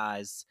Wizard of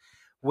Oz,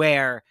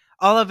 where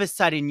all of a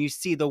sudden you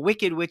see the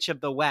Wicked Witch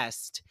of the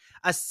West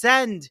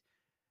ascend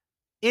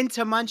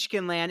into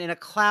Munchkinland in a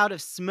cloud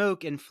of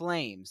smoke and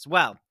flames.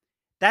 Well,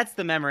 that's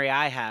the memory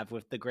I have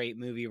with the Great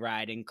Movie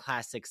Ride in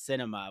classic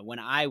cinema when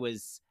I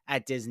was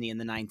at Disney in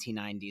the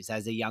 1990s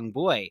as a young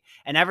boy.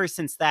 And ever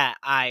since that,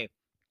 I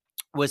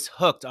was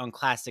hooked on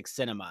classic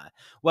cinema.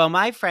 Well,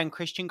 my friend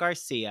Christian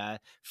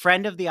Garcia,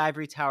 friend of the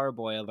Ivory Tower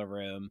Boiler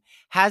Room,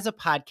 has a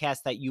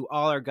podcast that you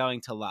all are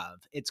going to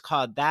love. It's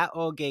called That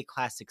Old Gay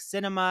Classic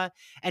Cinema,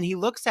 and he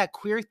looks at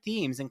queer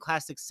themes in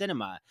classic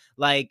cinema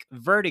like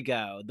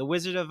Vertigo, The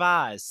Wizard of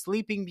Oz,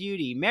 Sleeping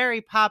Beauty,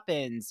 Mary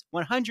Poppins,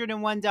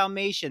 101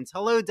 Dalmatians,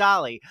 Hello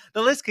Dolly.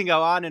 The list can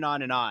go on and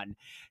on and on.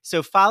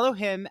 So follow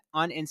him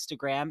on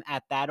Instagram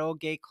at That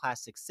Old Gay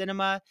Classic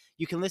Cinema.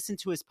 You can listen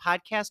to his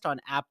podcast on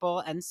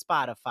Apple and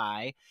Spotify.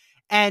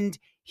 And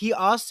he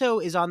also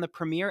is on the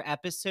premiere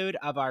episode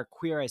of our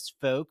Queer as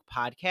Folk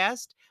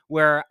podcast,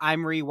 where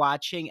I'm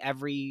rewatching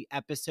every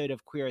episode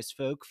of Queer as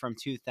Folk from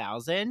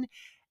 2000.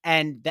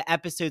 And the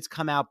episodes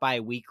come out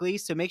bi-weekly.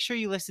 So make sure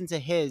you listen to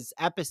his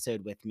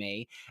episode with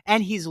me.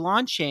 And he's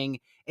launching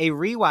a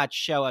rewatch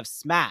show of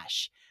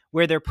Smash,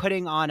 where they're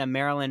putting on a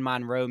Marilyn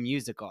Monroe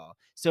musical.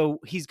 So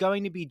he's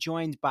going to be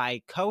joined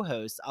by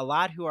co-hosts, a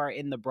lot who are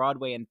in the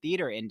Broadway and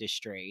theater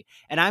industry,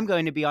 and I'm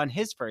going to be on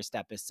his first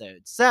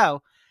episode.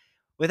 So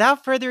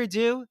without further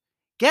ado,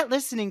 get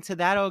listening to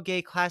That Old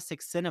Gay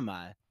Classic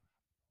Cinema.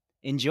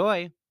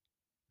 Enjoy.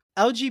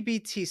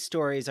 LGBT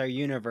stories are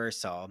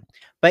universal,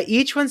 but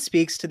each one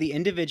speaks to the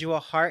individual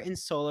heart and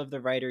soul of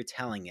the writer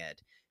telling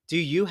it. Do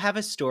you have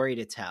a story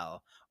to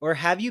tell? Or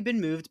have you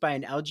been moved by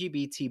an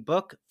LGBT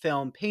book,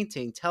 film,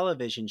 painting,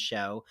 television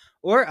show,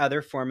 or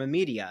other form of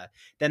media?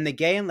 Then the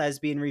Gay and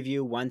Lesbian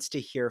Review wants to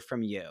hear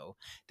from you.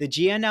 The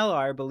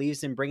GNLR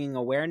believes in bringing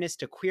awareness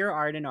to queer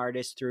art and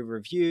artists through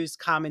reviews,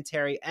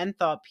 commentary, and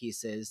thought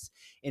pieces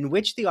in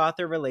which the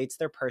author relates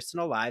their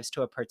personal lives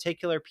to a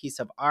particular piece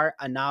of art,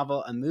 a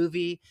novel, a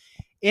movie.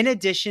 In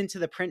addition to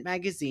the print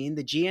magazine,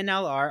 the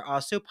GNLR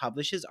also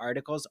publishes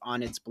articles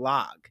on its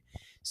blog.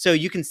 So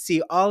you can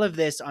see all of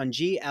this on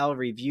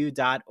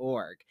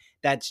glreview.org.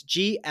 That's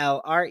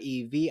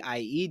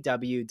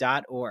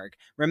glreview.org.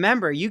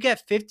 Remember, you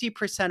get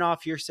 50%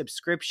 off your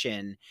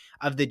subscription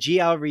of the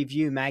GL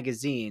Review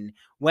magazine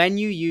when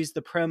you use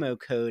the promo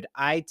code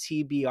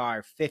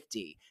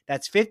ITBR50.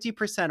 That's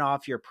 50%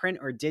 off your print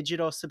or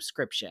digital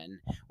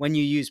subscription when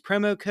you use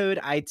promo code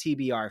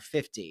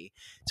ITBR50.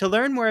 To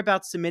learn more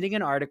about submitting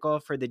an article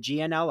for the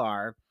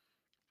GNLR,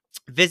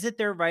 visit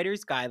their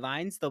writer's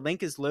guidelines. The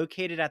link is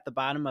located at the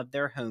bottom of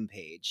their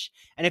homepage.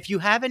 And if you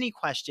have any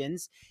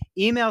questions,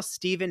 email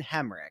Stephen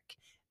Hemrick.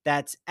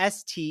 That's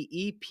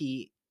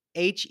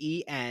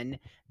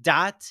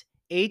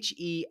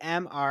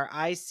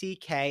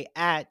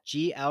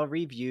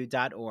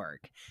STEPHENHEMRICK@glreview.org.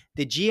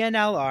 The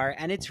GNLR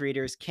and its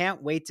readers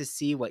can't wait to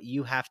see what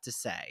you have to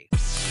say.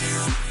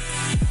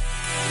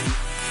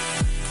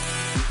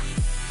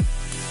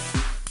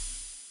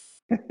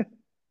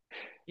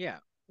 Yeah.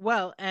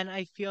 Well, and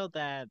I feel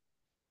that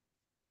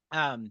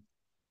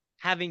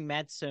having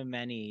met so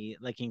many,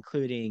 like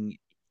including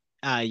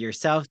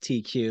yourself,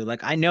 TQ,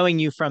 like I knowing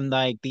you from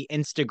like the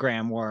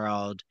Instagram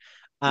world,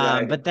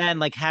 Right. but then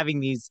like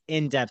having these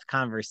in-depth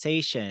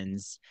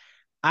conversations,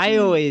 I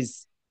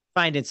always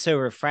find it so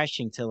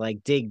refreshing to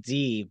like dig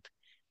deep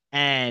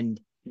and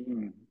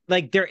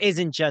like there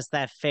isn't just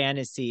that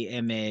fantasy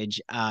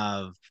image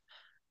of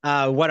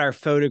what our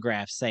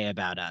photographs say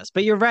about us.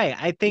 But you're right.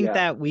 I think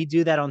that we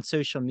do that on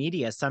social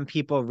media. Some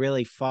people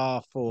really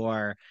fall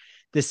for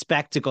the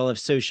spectacle of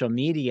social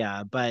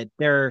media, but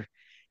there,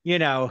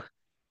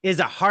 is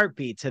a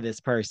heartbeat to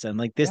this person.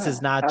 Like this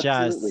is not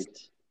absolutely.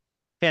 just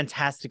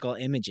fantastical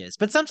images.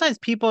 But sometimes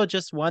people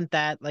just want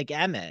that, like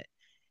Emmett.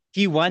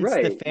 He wants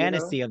the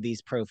fantasy of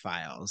these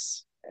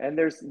profiles. And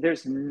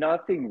there's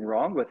nothing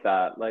wrong with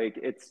that. Like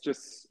it's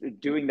just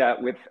doing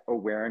that with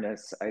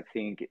awareness, I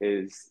think,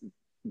 is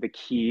the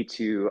key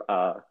to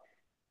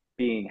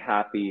being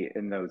happy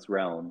in those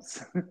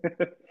realms.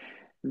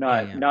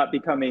 Not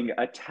becoming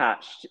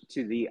attached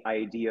to the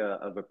idea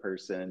of a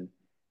person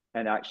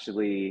and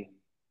actually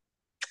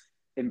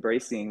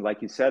embracing,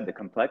 like you said, the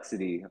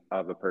complexity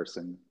of a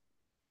person,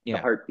 the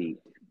heartbeat.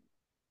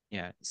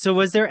 Yeah. So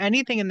was there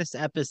anything in this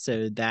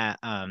episode that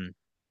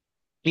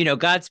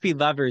Godspeed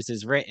Lovers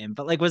is written,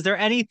 but like was there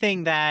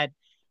anything that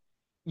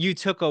you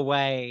took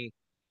away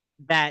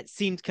that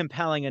seemed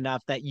compelling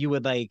enough that you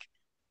would like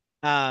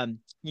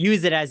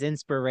use it as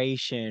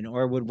inspiration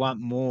or would want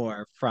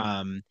more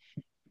from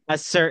a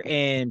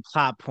certain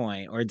plot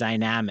point or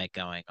dynamic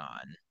going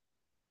on?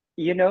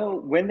 You know,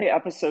 when the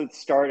episode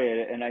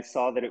started and I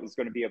saw that it was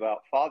going to be about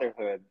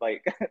fatherhood,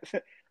 like,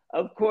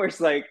 of course,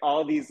 like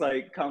all these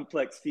like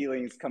complex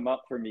feelings come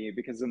up for me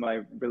because of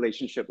my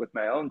relationship with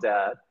my own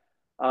dad.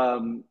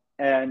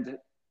 And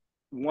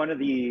one of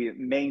the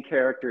main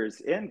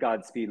characters in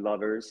Godspeed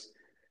Lovers,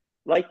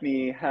 like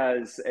me,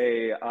 has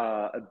a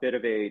bit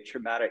of a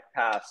traumatic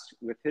past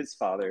with his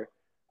father,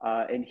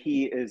 and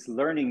he is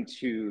learning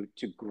to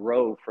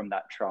grow from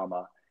that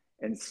trauma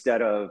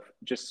instead of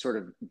just sort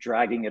of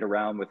dragging it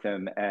around with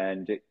him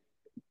and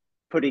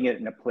putting it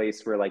in a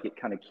place where like it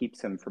kind of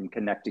keeps him from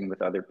connecting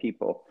with other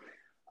people.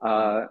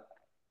 Uh,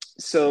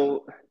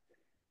 so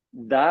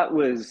that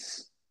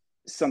was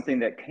something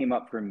that came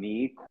up for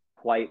me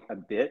quite a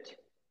bit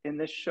in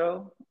this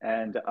show,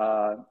 and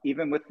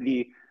even with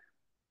the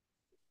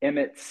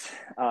Emmett's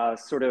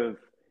sort of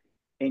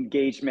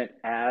engagement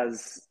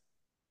as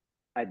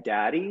a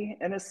daddy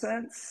in a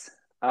sense,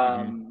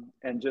 Mm-hmm.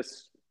 and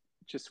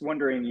just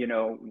wondering, you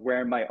know,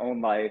 where in my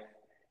own life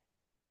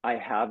I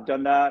have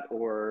done that,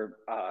 or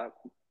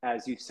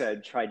as you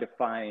said, tried to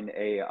find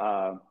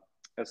a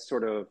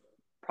sort of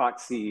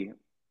proxy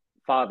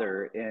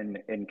father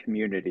in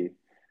community.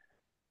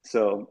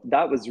 So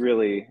that was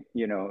really,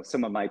 you know,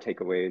 some of my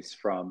takeaways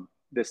from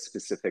this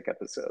specific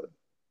episode.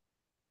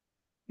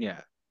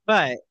 Yeah.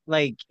 But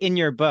like in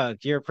your book,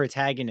 your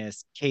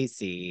protagonist,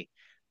 Casey,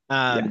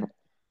 Yeah, um,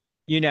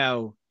 you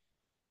know,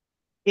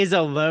 is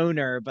a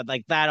loner, but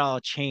like that all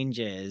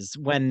changes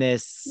when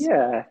this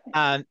yeah,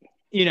 um,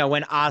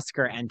 when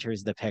Oscar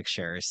enters the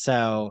picture.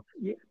 So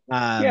yeah.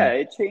 um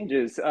It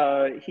changes.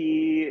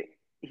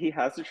 He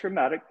has a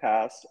traumatic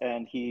past,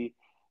 and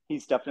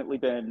he's definitely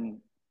been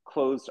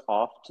closed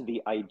off to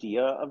the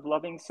idea of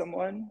loving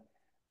someone.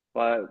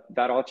 But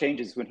that all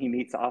changes when he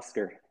meets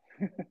Oscar.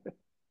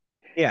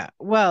 yeah,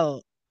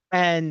 well,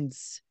 and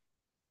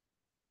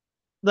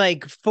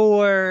like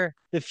for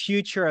the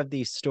future of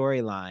these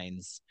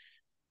storylines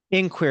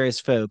in Queer as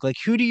Folk, like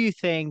who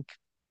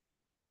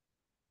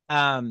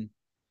um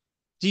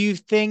do you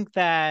think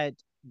that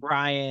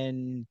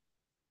Brian,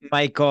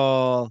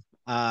 Michael,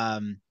 I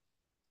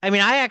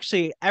mean, I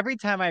actually every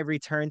time I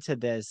return to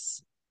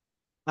this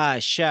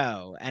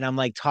show and I'm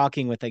like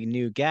talking with a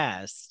new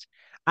guest,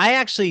 I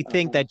actually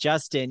think Uh-huh. that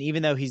Justin,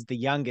 even though he's the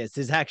youngest,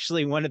 is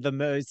actually one of the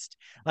most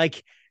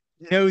like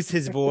knows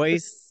his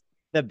voice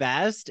the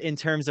best in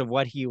terms of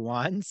what he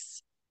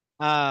wants.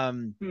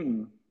 Um,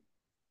 Hmm.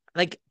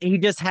 like he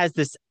just has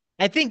this.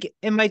 I think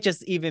it might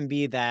just even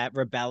be that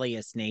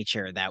rebellious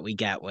nature that we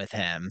get with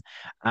him.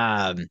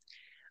 Um,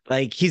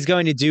 like he's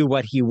going to do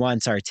what he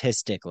wants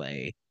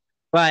artistically.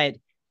 But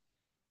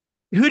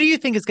who do you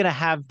think is going to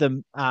have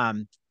the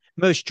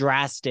most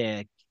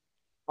drastic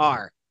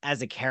arc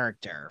as a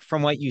character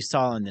from what you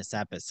saw in this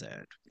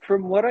episode?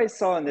 From what I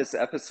saw in this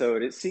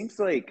episode, it seems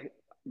like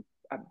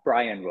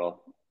Brian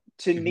will.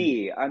 To Mhm.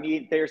 me, I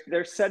mean,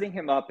 they're setting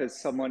him up as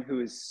someone who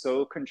is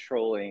so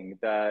controlling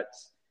that,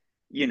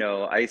 you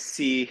know, I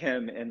see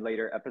him in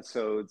later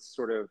episodes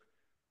sort of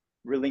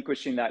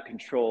relinquishing that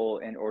control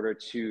in order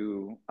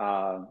to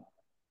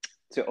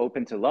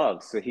open to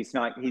love. So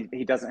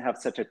he doesn't have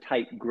such a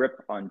tight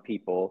grip on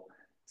people,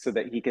 so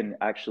that he can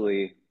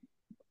actually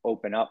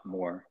open up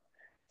more.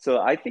 So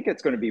I think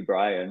it's going to be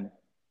Brian,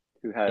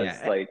 who has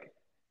Yeah, like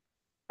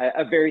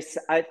a very,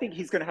 I think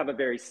he's going to have a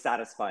very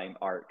satisfying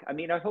arc. I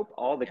mean, I hope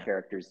all the yeah,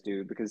 characters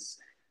do, because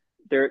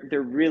they're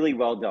really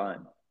well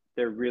done.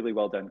 They're really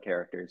well done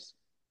characters.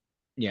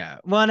 yeah.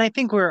 Well, and I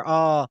think we're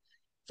all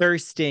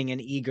thirsting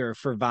and eager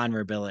for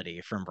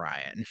vulnerability from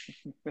Brian.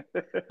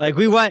 Like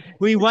we want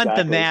the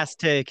Exactly. mask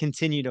to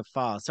continue to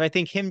fall. So I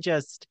think him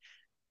just,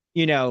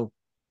 you know,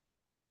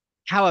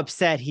 how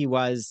upset he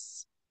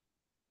was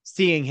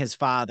seeing his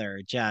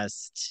father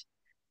just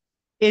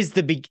is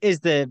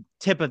the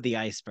tip of the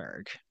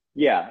iceberg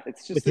Yeah,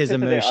 it's with just the his tip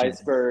of the emotions.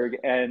 iceberg.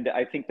 And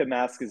I think the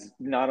mask is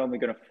not only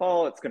going to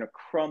fall, it's going to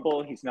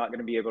crumble. He's not going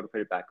to be able to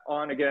put it back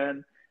on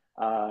again.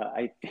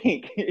 I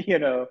think, you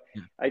know,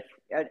 Yeah. I,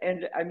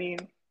 and I mean,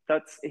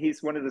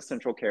 he's one of the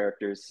central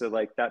characters. So,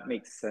 like, that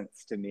makes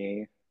sense to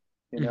me,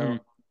 you Mhm. know?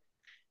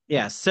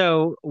 Yeah,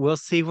 so we'll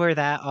see where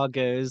that all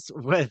goes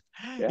with,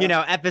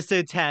 Yeah.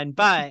 episode 10.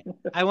 But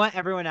I want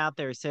everyone out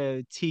there.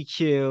 So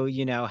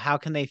TQ, how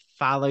can they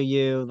follow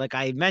you? Like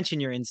I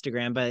mentioned your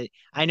Instagram, but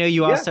I know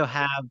you Yeah. also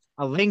have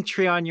a link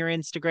tree on your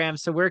Instagram.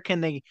 So where can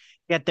they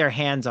get their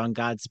hands on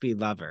Godspeed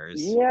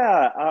Lovers?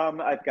 Yeah,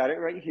 I've got it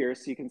right here,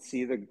 so you can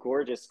see the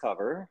gorgeous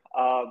cover,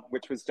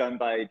 which was done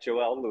by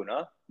Joelle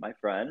Luna, my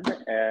friend,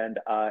 and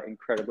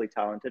incredibly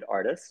talented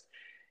artist.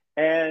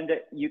 And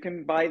you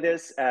can buy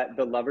this at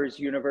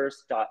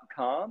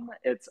theloversuniverse.com.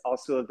 It's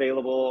also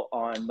available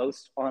on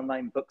most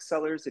online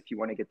booksellers if you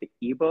want to get the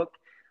ebook.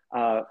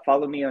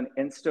 Follow me on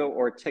Insta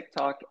or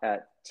TikTok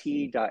at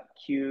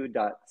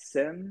t.q.sims,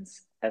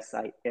 Sims.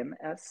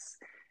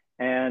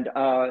 And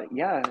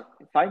yeah,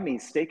 find me,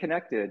 stay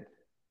connected.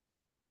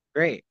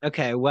 Great.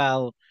 Okay.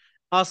 Well,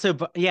 also,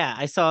 yeah,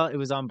 I saw it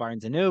was on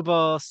Barnes and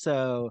Noble.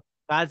 So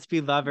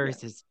Godspeed Yeah.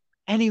 Lovers is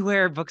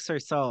anywhere books are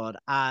sold.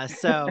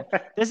 So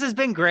this has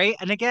been great.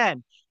 And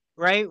again,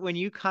 right, when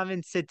you come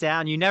and sit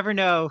down, you never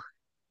know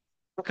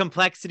the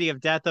complexity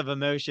of depth of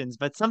emotions,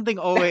 but something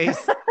always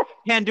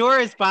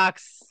Pandora's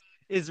box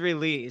is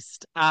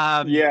released.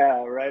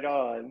 Yeah, right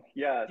on.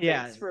 Yeah,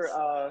 Yeah.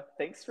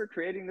 thanks for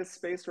creating this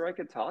space where I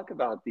could talk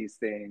about these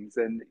things.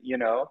 And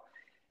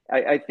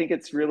I think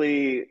it's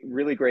really,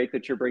 really great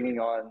that you're bringing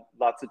on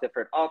lots of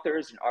different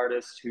authors and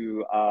artists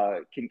who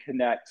can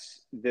connect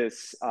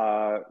this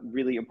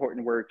really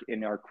important work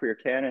in our queer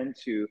canon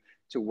to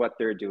what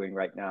they're doing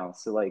right now.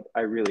 So, like,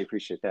 I really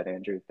appreciate that,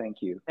 Andrew. Thank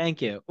you.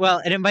 Thank you.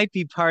 Well, and it might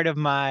be part of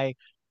my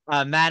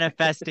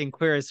manifesting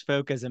queer as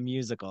folk as a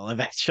musical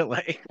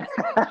eventually.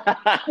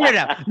 I don't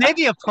know.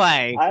 Maybe a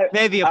play.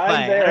 Maybe a I'm play.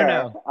 I don't there.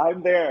 know.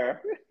 I'm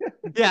there.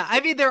 Yeah, I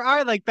mean there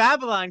are like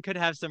Babylon could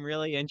have some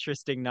really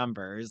interesting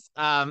numbers.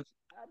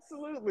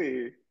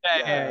 Absolutely.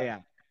 Yeah. Yeah.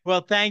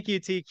 Well, thank you,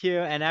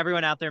 TQ, and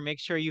everyone out there. Make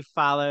sure you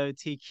follow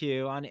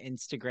TQ on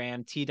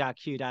Instagram,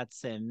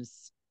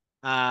 t.q.sims.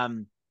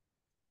 Um,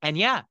 and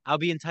yeah, I'll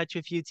be in touch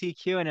with you,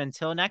 TQ. And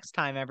until next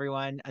time,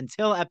 everyone,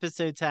 until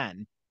episode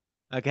 10.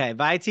 Okay,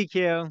 bye,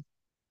 TQ.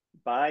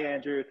 Bye,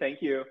 Andrew.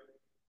 Thank you.